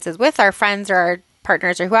experiences with our friends or our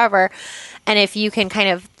partners or whoever. And if you can kind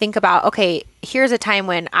of think about, okay, here's a time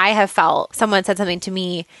when I have felt someone said something to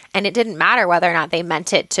me and it didn't matter whether or not they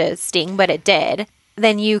meant it to sting, but it did,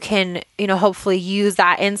 then you can, hopefully use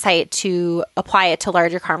that insight to apply it to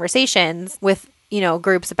larger conversations with,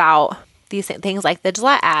 groups about these things like the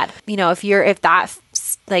Gillette ad. If you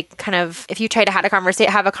try to have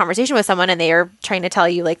a conversation with someone and they are trying to tell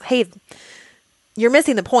you like, hey, you're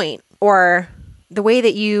missing the point, or the way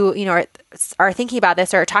that you are thinking about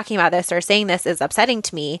this or talking about this or saying this is upsetting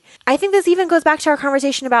to me. I think this even goes back to our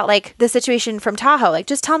conversation about like the situation from Tahoe. Like,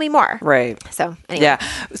 just tell me more. Right. So anyway. Yeah.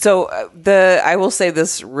 So I will say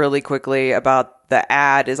this really quickly about the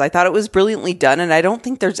ad is I thought it was brilliantly done. And I don't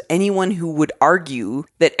think there's anyone who would argue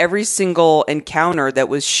that every single encounter that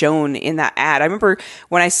was shown in that ad. I remember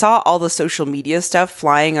when I saw all the social media stuff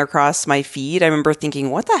flying across my feed, I remember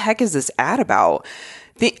thinking, what the heck is this ad about?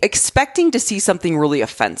 Expecting to see something really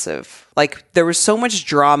offensive. Like there was so much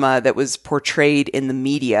drama that was portrayed in the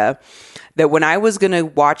media that when I was going to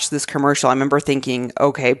watch this commercial, I remember thinking,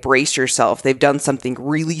 okay, brace yourself. They've done something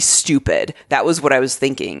really stupid. That was what I was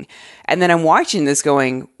thinking. And then I'm watching this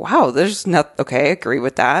going, wow, there's not, okay, agree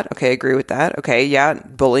with that. Okay, agree with that. Okay, yeah,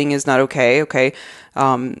 bullying is not okay. Okay,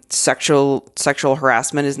 sexual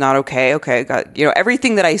harassment is not okay. Okay, got,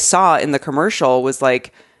 everything that I saw in the commercial was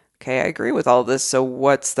like, okay, I agree with all this. So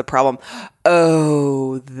what's the problem?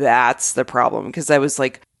 Oh, that's the problem. Because I was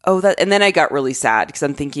like, oh, that. And then I got really sad because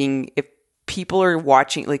I'm thinking if people are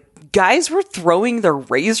watching, like guys were throwing their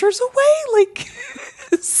razors away. Like,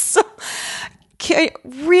 so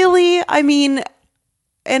really? I mean,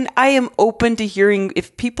 and I am open to hearing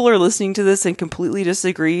if people are listening to this and completely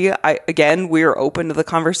disagree. We are open to the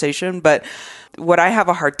conversation. But what I have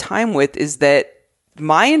a hard time with is that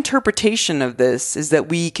my interpretation of this is that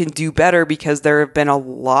we can do better because there have been a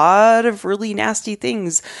lot of really nasty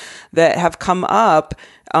things that have come up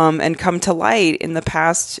and come to light in the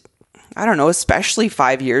past, I don't know, especially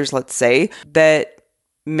 5 years, let's say, that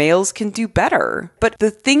males can do better. But the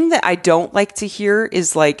thing that I don't like to hear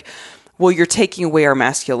is like, well, you're taking away our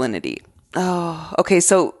masculinity. Oh, okay.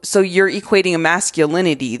 So you're equating a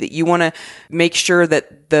masculinity that you want to make sure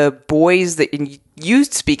that the boys that you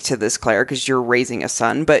speak to this, Claire, because you're raising a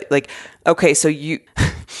son, but like, okay, so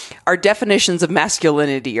our definitions of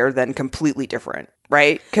masculinity are then completely different,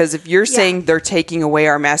 right? Because if you're saying they're taking away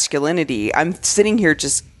our masculinity, I'm sitting here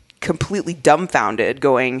just completely dumbfounded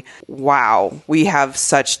going, wow, we have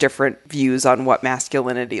such different views on what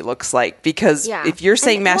masculinity looks like. Because if you're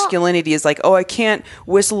saying masculinity is like, oh, I can't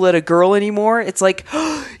whistle at a girl anymore, it's like,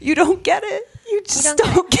 oh, you don't get it. You just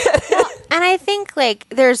don't get it. Well, and I think like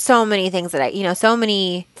there's so many things that so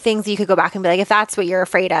many things you could go back and be like, if that's what you're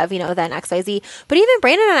afraid of, then XYZ. But even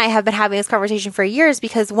Brandon and I have been having this conversation for years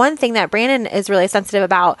because one thing that Brandon is really sensitive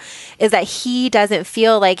about is that he doesn't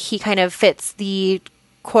feel like he kind of fits the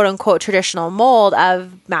quote unquote traditional mold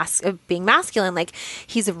of being masculine. Like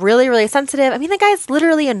he's really, really sensitive. I mean, the guy's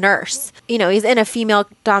literally a nurse. He's in a female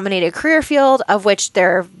dominated career field of which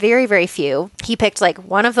there are very, very few. He picked like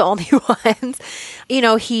one of the only ones.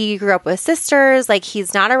 He grew up with sisters. Like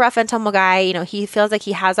he's not a rough and tumble guy. He feels like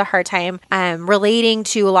he has a hard time relating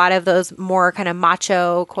to a lot of those more kind of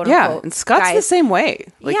macho quote unquote. Yeah, and Scott's guys. The same way.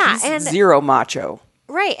 Like he's zero macho.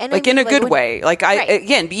 Right. And like in a good way. Like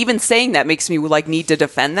again, even saying that makes me like need to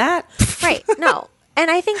defend that. Right. No.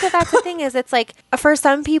 And I think that that's the thing is it's like for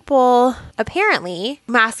some people, apparently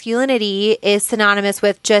masculinity is synonymous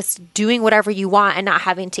with just doing whatever you want and not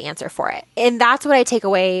having to answer for it. And that's what I take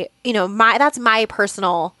away, that's my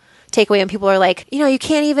personal takeaway when people are like, you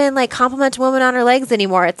can't even like compliment a woman on her legs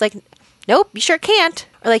anymore. It's like, nope, you sure can't.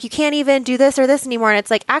 Or like, you can't even do this or this anymore. And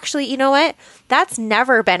it's like, actually, you know what? That's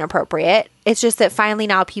never been appropriate. It's just that finally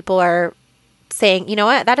now people are saying, you know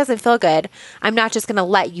what? That doesn't feel good. I'm not just going to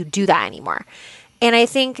let you do that anymore. And I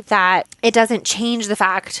think that it doesn't change the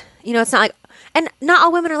fact, it's not like, and not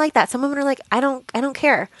all women are like that. Some women are like, I don't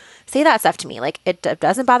care. Say that stuff to me. Like it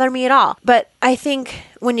doesn't bother me at all. But I think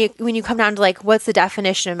when you come down to like, what's the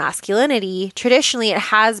definition of masculinity? Traditionally, it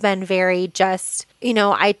has been very just,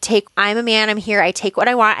 I'm a man, I'm here, I take what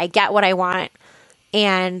I want, I get what I want.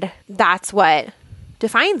 And that's what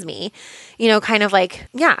defines me, kind of like,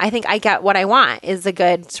 yeah, I think I get what I want is a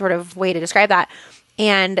good sort of way to describe that.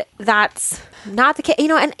 And that's not the case,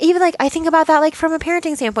 and even like, I think about that, like from a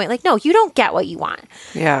parenting standpoint, like, no, you don't get what you want.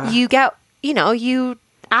 Yeah. You get, you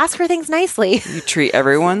ask for things nicely. You treat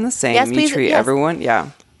everyone the same. Yes, please, you treat everyone.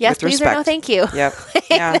 Yeah. Yes, please, respect. Or no, thank you. Yep.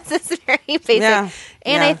 Yeah. This is very basic. Yeah.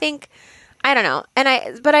 And I think, I don't know. And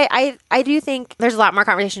I do think there's a lot more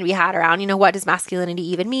conversation to be had around, what does masculinity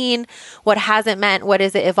even mean? What has it meant? What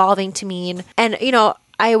is it evolving to mean? And,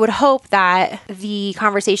 I would hope that the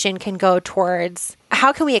conversation can go towards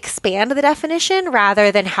how can we expand the definition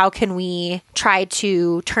rather than how can we try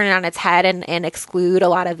to turn it on its head and exclude a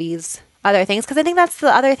lot of these other things. Because I think that's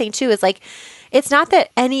the other thing too, is like, it's not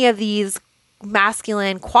that any of these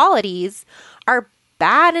masculine qualities are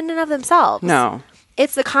bad in and of themselves. No.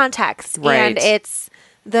 It's the context. Right. And it's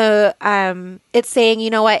the, it's saying,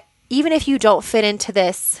 you know what, even if you don't fit into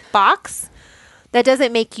this box, that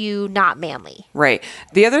doesn't make you not manly. Right.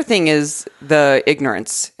 The other thing is the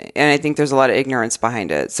ignorance. And I think there's a lot of ignorance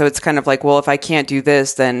behind it. So it's kind of like, well, if I can't do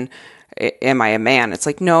this, then am I a man? It's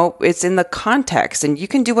like, no, it's in the context, and you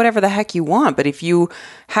can do whatever the heck you want. But if you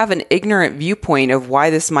have an ignorant viewpoint of why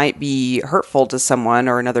this might be hurtful to someone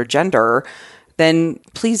or another gender, then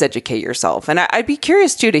please educate yourself. And I'd be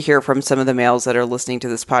curious, too, to hear from some of the males that are listening to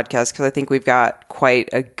this podcast, because I think we've got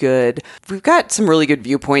some really good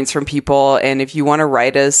viewpoints from people. And if you want to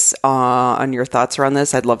write us on your thoughts around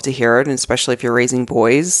this, I'd love to hear it. And especially if you're raising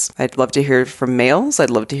boys, I'd love to hear from males. I'd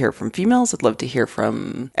love to hear from females. I'd love to hear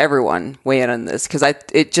from everyone weigh in on this, because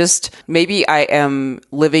maybe I am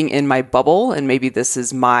living in my bubble, and maybe this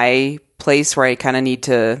is my place where I kind of need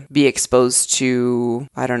to be exposed to,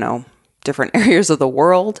 I don't know, different areas of the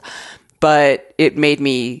world. But it made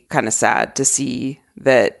me kind of sad to see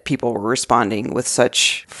that people were responding with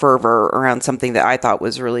such fervor around something that I thought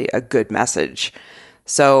was really a good message.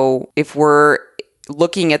 So if we're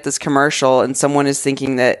looking at this commercial and someone is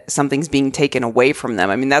thinking that something's being taken away from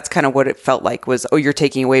them, I mean, that's kind of what it felt like was, oh, you're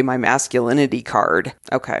taking away my masculinity card.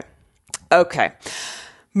 Okay.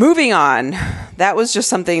 Moving on. That was just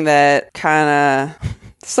something that kind of...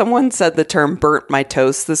 Someone said the term burnt my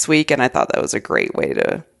toast this week, and I thought that was a great way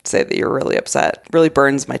to say that you're really upset. Really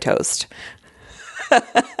burns my toast.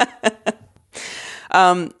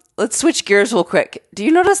 Let's switch gears real quick. Do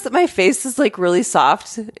you notice that my face is like really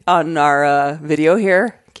soft on our video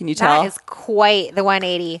here? Can you tell? That is quite the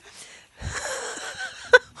 180.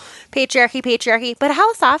 Patriarchy. But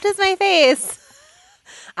how soft is my face?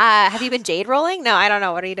 Have you been jade rolling? No, I don't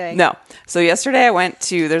know. What are you doing? No. So yesterday I went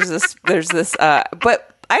to, there's this, but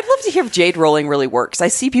I'd love to hear if jade rolling really works. I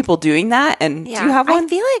see people doing that. And do you have one? I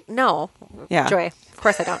feel like, no. Yeah. Joy. Of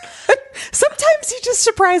course I don't. Sometimes you just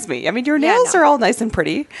surprise me. I mean, your nails are all nice and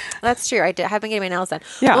pretty. That's true. I have been getting my nails done.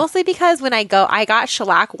 Yeah. Mostly because when I got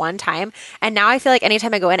shellac one time, and now I feel like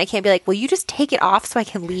anytime I go in, I can't be like, will you just take it off so I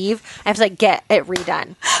can leave? I have to like get it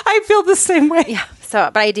redone. I feel the same way. Yeah. So,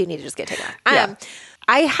 but I do need to just get taken off. Yeah.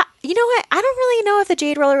 You know what? I don't really know if the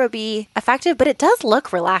jade roller would be effective, but it does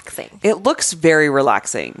look relaxing. It looks very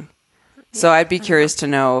relaxing. So I'd be curious to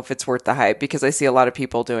know if it's worth the hype, because I see a lot of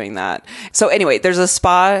people doing that. So anyway, there's a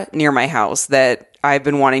spa near my house that I've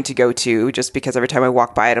been wanting to go to, just because every time I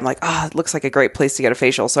walk by it, I'm like, it looks like a great place to get a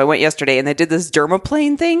facial. So I went yesterday, and they did this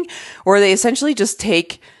dermaplane thing where they essentially just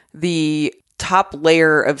take the top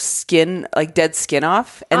layer of skin, like dead skin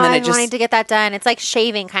off, and then I'm wanting to get that done. It's like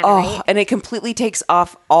shaving kind of, right? And it completely takes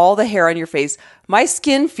off all the hair on your face. My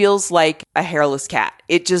skin feels like a hairless cat.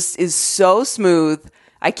 It just is so smooth.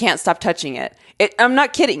 I can't stop touching it. I'm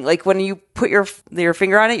not kidding. Like when you put your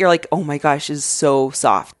finger on it, you're like, oh my gosh, it's so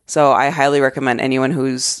soft. So I highly recommend anyone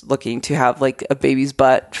who's looking to have like a baby's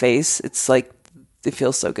butt face. It's like, it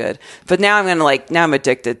feels so good. But now I'm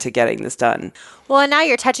addicted to getting this done. Well, and now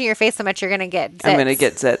you're touching your face so much, you're going to get zits. I'm going to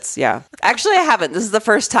get zits, yeah. Actually, I haven't. This is the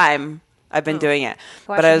first time I've been doing it.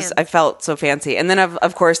 But I felt so fancy. And then,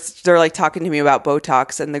 of course, they're like talking to me about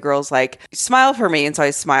Botox, and the girl's like, smile for me. And so I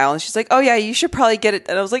smile, and she's like, oh yeah, you should probably get it.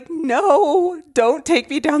 And I was like, no, don't take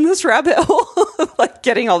me down this rabbit hole. Like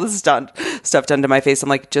getting all this stuff done to my face. I'm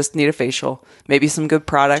like, just need a facial. Maybe some good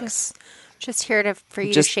products. Just here for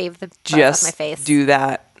you to shave the butt off my face. Do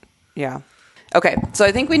that. Yeah. Okay, so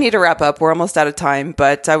I think we need to wrap up. We're almost out of time,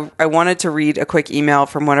 but I wanted to read a quick email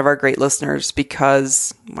from one of our great listeners,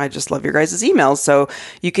 because I just love your guys' emails. So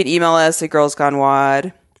you can email us at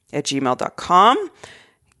girlsgonewad@gmail.com.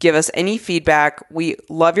 Give us any feedback. We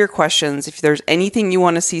love your questions. If there's anything you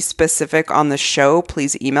want to see specific on the show,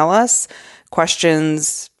 please email us.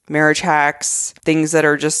 Questions, marriage hacks, things that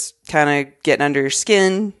are just kind of getting under your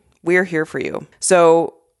skin. We're here for you.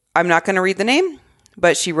 So I'm not going to read the name,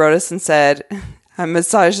 but she wrote us and said, I'm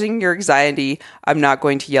massaging your anxiety. I'm not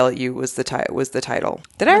going to yell at you was the title.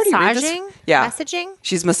 Did I already read this? Yeah. Messaging?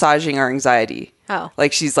 She's massaging our anxiety. Oh.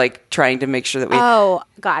 Like she's like trying to make sure that we... Oh,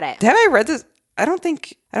 got it. Have I read this? I don't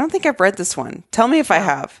think I've read this one. Tell me if I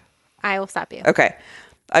have. I will stop you. Okay.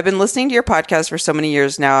 I've been listening to your podcast for so many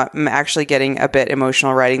years now. I'm actually getting a bit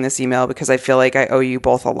emotional writing this email because I feel like I owe you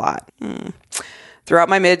both a lot. Throughout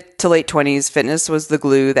my mid to late 20s, fitness was the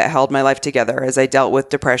glue that held my life together as I dealt with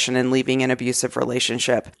depression and leaving an abusive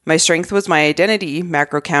relationship. My strength was my identity.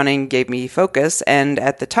 Macro counting gave me focus, and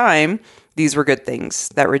at the time, these were good things.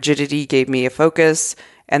 That rigidity gave me a focus,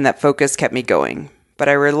 and that focus kept me going. But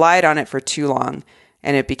I relied on it for too long,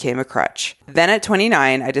 and it became a crutch. Then at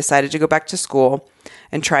 29, I decided to go back to school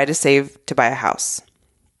and try to save to buy a house.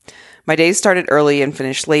 My days started early and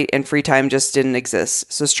finished late, and free time just didn't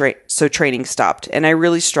exist, so training stopped, and I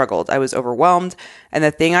really struggled. I was overwhelmed, and the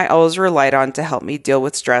thing I always relied on to help me deal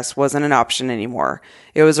with stress wasn't an option anymore.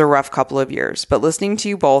 It was a rough couple of years, but listening to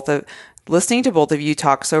you both, Listening to both of you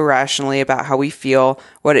talk so rationally about how we feel,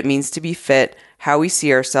 what it means to be fit, how we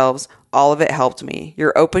see ourselves, all of it helped me.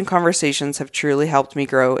 Your open conversations have truly helped me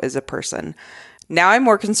grow as a person. Now I'm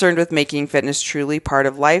more concerned with making fitness truly part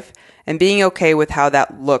of life and being okay with how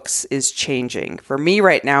that looks is changing. For me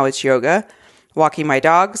right now, it's yoga, walking my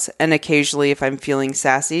dogs, and occasionally, if I'm feeling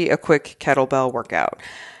sassy, a quick kettlebell workout.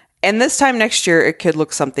 And this time next year, it could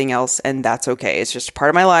look something else, and that's okay. It's just a part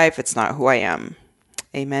of my life. It's not who I am.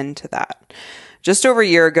 Amen to that. Just over a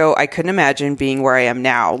year ago, I couldn't imagine being where I am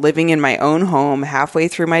now, living in my own home, halfway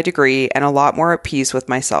through my degree, and a lot more at peace with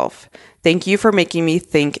myself. Thank you for making me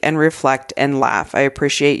think and reflect and laugh. I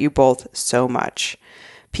appreciate you both so much.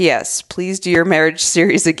 P.S. Please do your marriage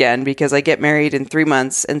series again because I get married in 3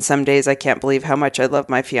 months and some days I can't believe how much I love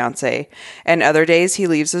my fiance. And other days he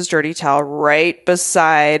leaves his dirty towel right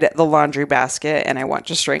beside the laundry basket and I want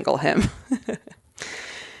to strangle him.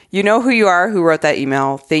 You know who you are who wrote that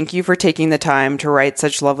email. Thank you for taking the time to write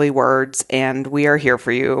such lovely words, and we are here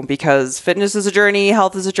for you because fitness is a journey,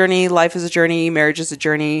 health is a journey, life is a journey, marriage is a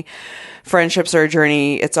journey, friendships are a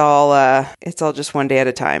journey. It's all just one day at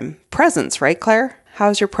a time. Presents, right, Claire?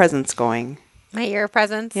 How's your presents going? My year of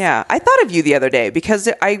presents? Yeah. I thought of you the other day because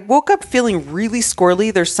I woke up feeling really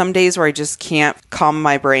squirrely. There's some days where I just can't calm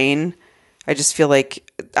my brain. I just feel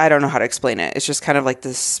like, I don't know how to explain it. It's just kind of like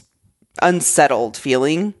this unsettled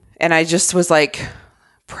feeling. And I just was like,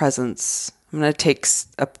 presents. I'm going to take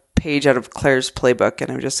a page out of Claire's playbook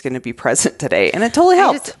and I'm just going to be present today. And it totally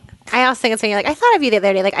helped. I also think it's funny. Like, I thought of you the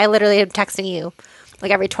other day. Like, I literally am texting you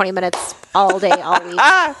like every 20 minutes all day, all week.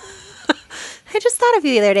 I just thought of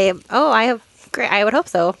you the other day. Oh, I would hope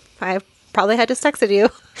so. I probably had just texted you.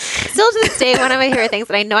 Still to this day, one of my favorite things,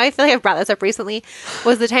 and I know I feel like I've brought this up recently,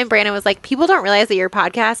 was the time Brandon was like, people don't realize that your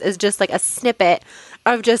podcast is just like a snippet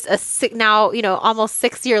of just now, almost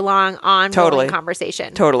 6-year long ongoing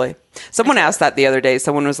conversation. Totally. Someone asked that the other day.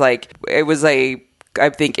 Someone was like, it was I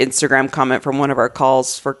think Instagram comment from one of our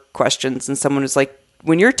calls for questions. And someone was like,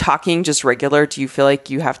 when you're talking just regular, do you feel like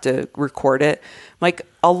you have to record it? Like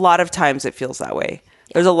a lot of times it feels that way.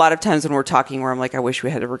 There's a lot of times when we're talking where I'm like, I wish we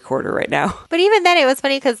had a recorder right now. But even then, it was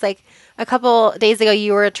funny because like a couple days ago,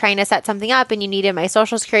 you were trying to set something up and you needed my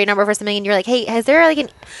social security number for something. And you're like, hey, is there like a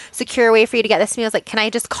secure way for you to get this to me? I was like, can I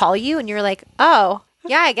just call you? And you were like, oh,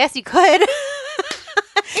 yeah, I guess you could.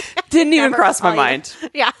 Didn't even cross my mind.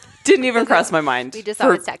 Yeah. Didn't even cross my mind. We just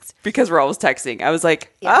always text. Because we're always texting. I was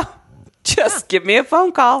like, just give me a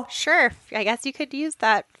phone call. Sure. I guess you could use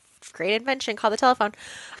that great invention called the telephone.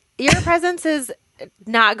 Your presence is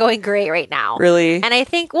not going great right now. Really? And I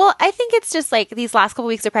think it's just like these last couple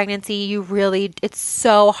weeks of pregnancy, it's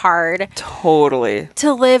so hard. Totally.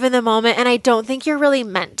 To live in the moment. And I don't think you're really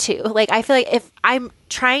meant to. Like, I feel like if I'm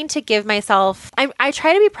trying to give myself, I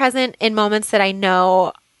try to be present in moments that I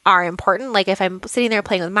know are important. Like if I'm sitting there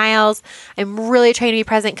playing with Miles, I'm really trying to be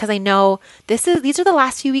present because I know these are the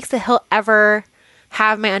last few weeks that he'll ever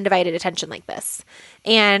have my undivided attention like this.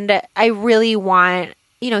 And I really want,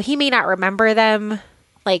 he may not remember them,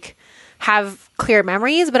 like have clear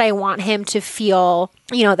memories, but I want him to feel,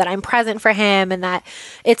 that I'm present for him and that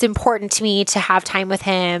it's important to me to have time with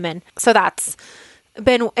him. And so that's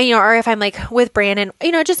been, or if I'm like with Brandon,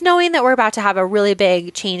 just knowing that we're about to have a really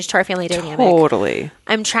big change to our family dynamic. Totally.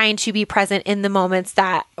 I'm trying to be present in the moments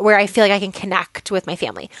where I feel like I can connect with my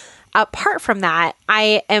family. Apart from that,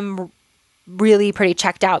 I am really pretty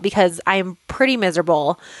checked out because I'm pretty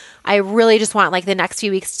miserable. I really just want like the next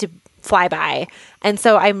few weeks to fly by. And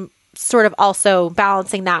so I'm sort of also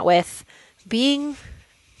balancing that with being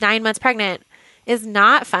 9 months pregnant is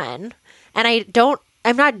not fun. And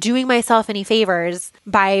I'm not doing myself any favors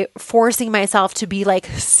by forcing myself to be like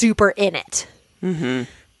super in it. Mm-hmm.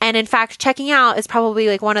 And in fact, checking out is probably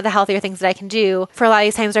like one of the healthier things that I can do for a lot of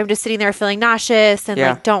these times where I'm just sitting there feeling nauseous and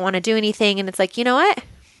like don't want to do anything. And it's like, you know what?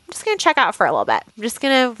 I'm just going to check out for a little bit. I'm just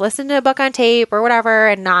going to listen to a book on tape or whatever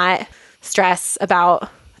and not stress about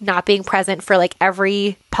not being present for like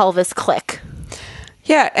every pelvis click.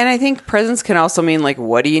 Yeah. And I think presence can also mean like,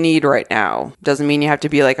 what do you need right now? Doesn't mean you have to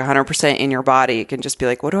be like 100% in your body. It can just be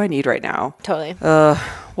like, what do I need right now? Totally.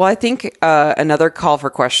 Well, I think another call for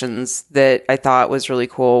questions that I thought was really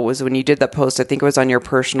cool was when you did that post. I think it was on your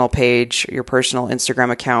personal page, your personal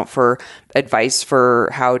Instagram account for advice for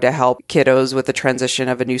how to help kiddos with the transition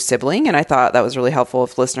of a new sibling. And I thought that was really helpful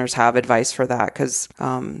if listeners have advice for that because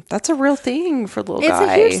that's a real thing for the little guy.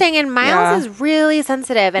 It's a huge thing. And Miles is really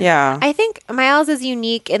sensitive. And I think Miles is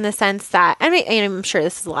unique in the sense that, I'm sure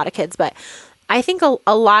this is a lot of kids, but I think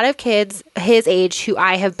a lot of kids his age who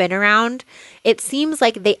I have been around, it seems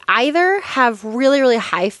like they either have really, really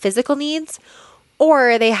high physical needs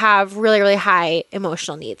or they have really, really high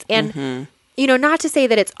emotional needs. And, not to say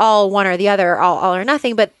that it's all one or the other, all or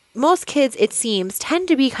nothing, but most kids, it seems, tend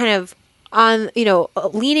to be kind of on,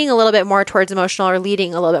 leaning a little bit more towards emotional or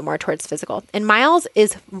leading a little bit more towards physical. And Miles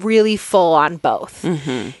is really full on both.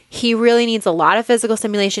 He really needs a lot of physical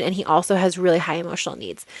stimulation, and he also has really high emotional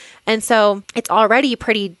needs. And so it's already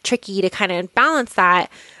pretty tricky to kind of balance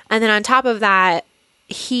that. And then on top of that,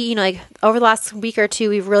 he, over the last week or two,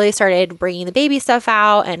 we've really started bringing the baby stuff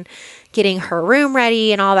out and getting her room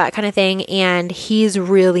ready and all that kind of thing. And he's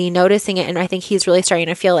really noticing it. And I think he's really starting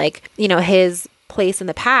to feel like, his place in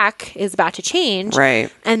the pack is about to change.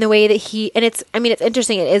 Right. And the way that it's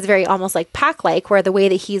interesting. It is very almost like pack-like, where the way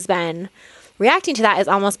that he's been reacting to that is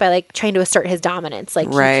almost by like trying to assert his dominance. Like,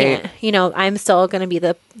 right. He can't, I'm still going to be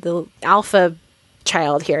the alpha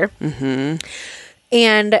child here.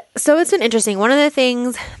 And so it's been interesting. One of the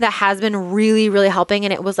things that has been really, really helping,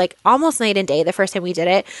 and it was like almost night and day the first time we did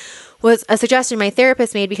it, was a suggestion my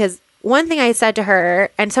therapist made. Because one thing I said to her,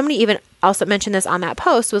 and somebody even also mentioned this on that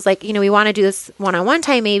post, was like, we want to do this one-on-one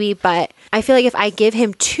time maybe, but I feel like if I give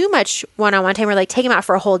him too much one-on-one time, or like take him out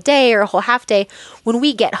for a whole day or a whole half day, when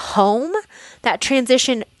we get home, that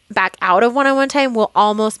transition back out of one-on-one time will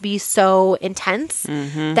almost be so intense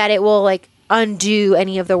that it will like undo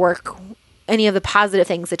any of the work, any of the positive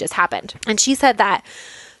things that just happened. And she said that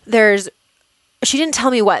she didn't tell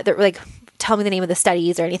me tell me the name of the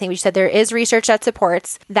studies or anything. But she said there is research that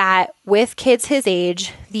supports that with kids his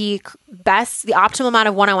age, the optimal amount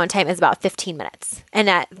of one-on-one time is about 15 minutes. And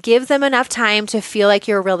that gives them enough time to feel like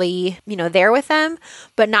you're really, there with them,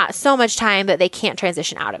 but not so much time that they can't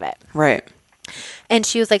transition out of it. Right. And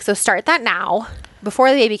she was like, so start that now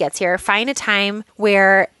before the baby gets here. Find a time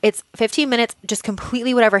where it's 15 minutes, just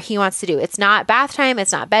completely whatever he wants to do. It's not bath time.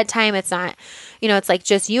 It's not bedtime. It's not, it's like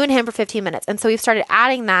just you and him for 15 minutes. And so we've started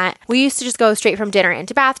adding that. We used to just go straight from dinner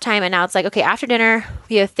into bath time. And now it's like, okay, after dinner,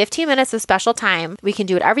 we have 15 minutes of special time. We can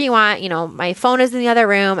do whatever you want. My phone is in the other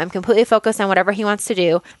room. I'm completely focused on whatever he wants to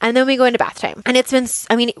do. And then we go into bath time. And it's been,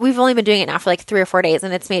 we've only been doing it now for like 3 or 4 days,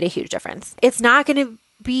 and it's made a huge difference. It's not going to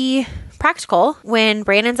be practical when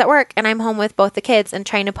Brandon's at work and I'm home with both the kids and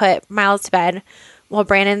trying to put Miles to bed while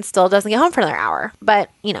Brandon still doesn't get home for another hour.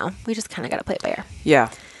 But, we just kind of got to play it by ear.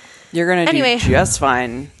 Yeah. You're going to do just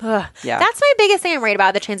fine. Yeah. That's my biggest thing I'm worried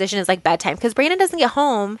about the transition is like bedtime, because Brandon doesn't get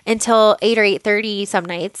home until 8 or 8:30 some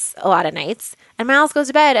nights, a lot of nights. And Miles goes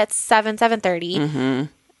to bed at 7:30.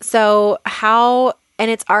 So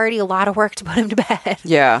and it's already a lot of work to put him to bed.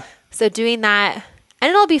 Yeah. So doing that, and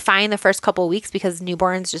it'll be fine the first couple of weeks because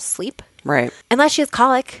newborns just sleep. Right. Unless she has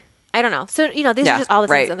colic. I don't know. So, these are just all the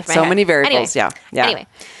things in the front. So many variables. Anyway. Yeah. Anyway.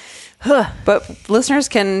 But listeners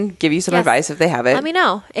can give you some advice if they have it. Let me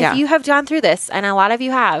know if you have gone through this, and a lot of you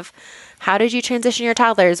have. How did you transition your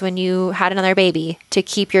toddlers when you had another baby to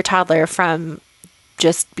keep your toddler from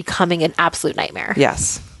just becoming an absolute nightmare?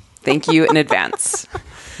 Yes. Thank you in advance.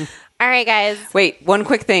 All right, guys. Wait, one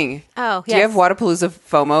quick thing. Oh, yes. Do you have Wodapalooza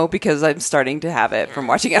FOMO? Because I'm starting to have it from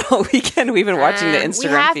watching it all weekend. We've been watching the Instagram feed.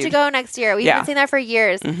 We have feed. to go next year. We've been saying that for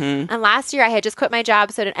years. And last year I had just quit my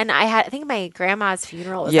job. And I think my grandma's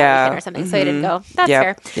funeral was that weekend or something. So I didn't go. That's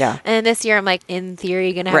fair. Yeah. And this year I'm like, in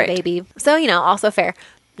theory, going to have a baby. So, also fair.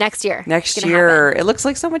 Next year. It looks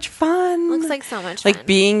like so much fun. Looks like so much fun. Like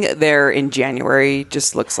being there in January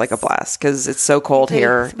just looks like a blast because it's so cold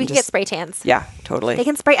here. We can get spray tans. Yeah, totally. They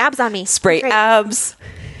can spray abs on me. Spray abs.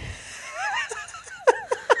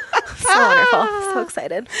 So wonderful. So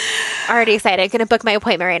excited. Already excited. Going to book my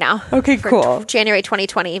appointment right now. Okay, cool. January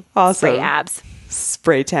 2020. Awesome. Spray abs.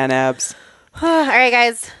 Spray tan abs. All right,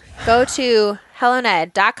 guys. Go to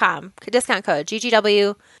helloned.com. Discount code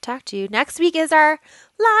GGW. Talk to you. Next week is our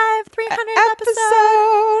live 300th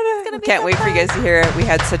episode. Can't wait for you guys to hear it. We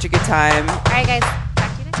had such a good time. All right, guys.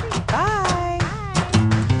 Talk to you next week. Bye.